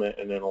enrollment,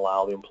 and then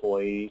allow the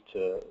employee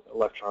to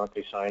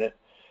electronically sign it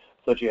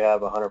so that you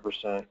have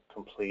 100%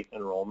 complete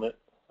enrollment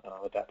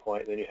at that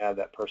point. Then you have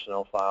that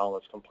personnel file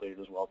that's completed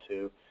as well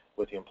too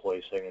with the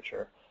employee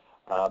signature.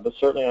 But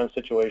certainly on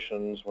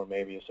situations where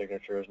maybe a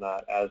signature is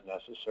not as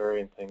necessary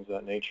and things of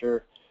that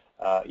nature,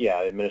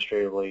 yeah,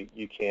 administratively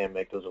you can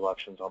make those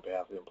elections on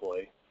behalf of the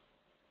employee.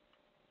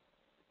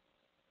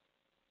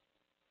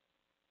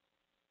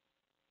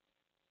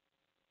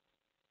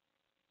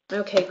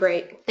 Okay,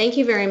 great. Thank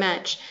you very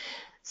much.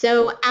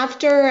 So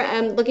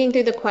after looking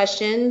through the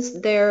questions,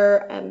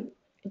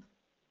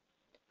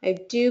 I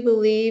do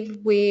believe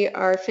we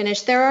are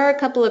finished. There are a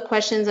couple of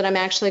questions that I'm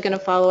actually going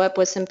to follow up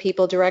with some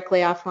people directly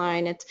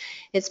offline.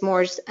 It's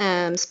more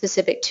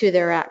specific to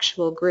their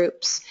actual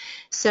groups.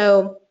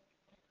 So,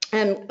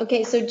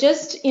 okay, so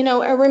just,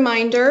 a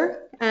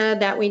reminder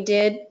that we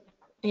did,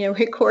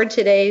 record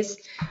today's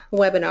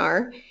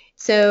webinar.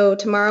 So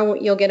tomorrow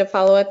you'll get a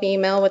follow-up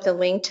email with a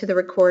link to the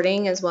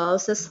recording as well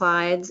as the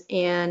slides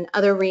and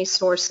other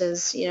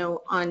resources,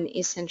 on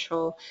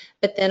EaseCentral,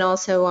 but then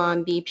also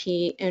on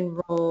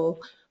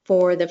bpEnroll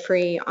for the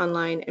free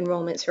online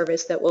enrollment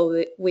service that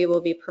we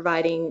will be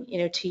providing,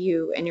 to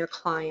you and your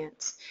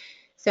clients.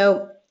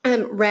 So,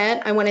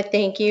 Rhett, I want to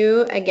thank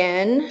you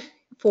again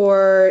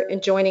for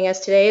joining us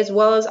today, as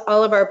well as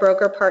all of our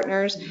broker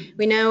partners.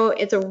 We know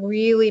it's a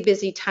really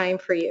busy time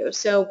for you,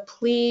 so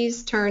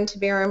please turn to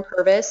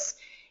Beere&Purves,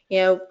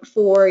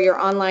 for your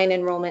online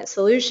enrollment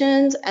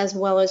solutions, as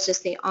well as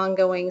just the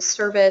ongoing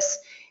service.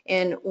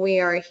 And we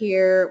are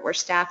here, we're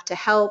staffed to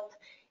help,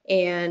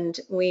 and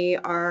we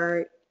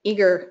are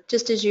eager,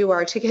 just as you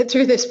are, to get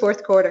through this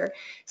fourth quarter.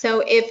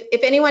 So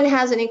if anyone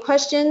has any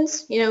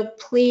questions,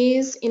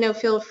 please,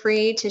 feel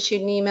free to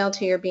shoot an email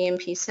to your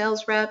BMP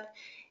sales rep,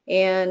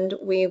 and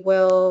we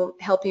will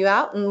help you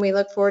out, and we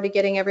look forward to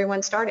getting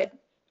everyone started.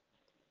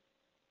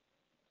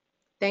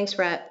 Thanks,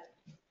 Rhett.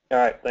 All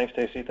right. Thanks,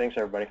 Stacey. Thanks,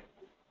 everybody.